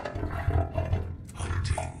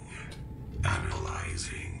 Hunting.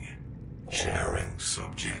 Analyzing. Sharing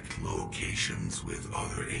subject locations with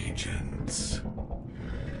other agents.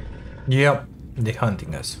 Yep, they're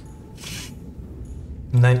hunting us.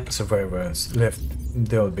 9 survivors left.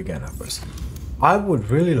 They all began uppers. I would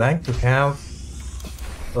really like to have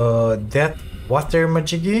that water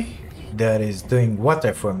majigi that is doing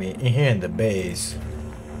water for me in here in the base,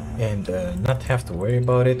 and not have to worry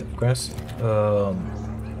about it. Of course,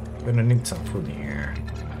 gonna need some food in here.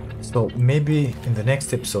 So maybe in the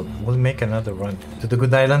next episode we'll make another run to the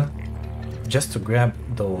good island just to grab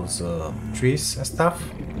those trees and stuff.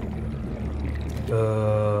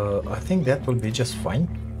 I think that will be just fine.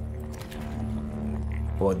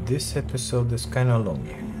 But this episode is kind of long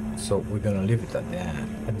here, so we're gonna leave it at that.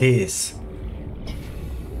 At this.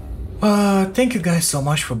 Thank you guys so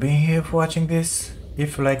much for being here, for watching this.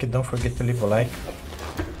 If you like it, don't forget to leave a like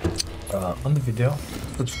on the video.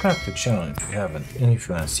 Subscribe to the channel if you haven't, and if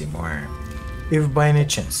you want to see more. If by any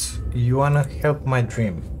chance you want to help my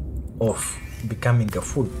dream of becoming a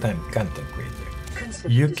full-time content creator,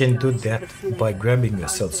 you can do that by grabbing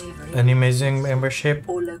yourselves an amazing membership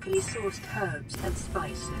or locally sourced herbs and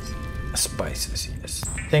spices. Spices, yes.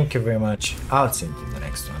 Thank you very much. I'll see you in the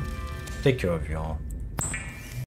next one. Take care of you all.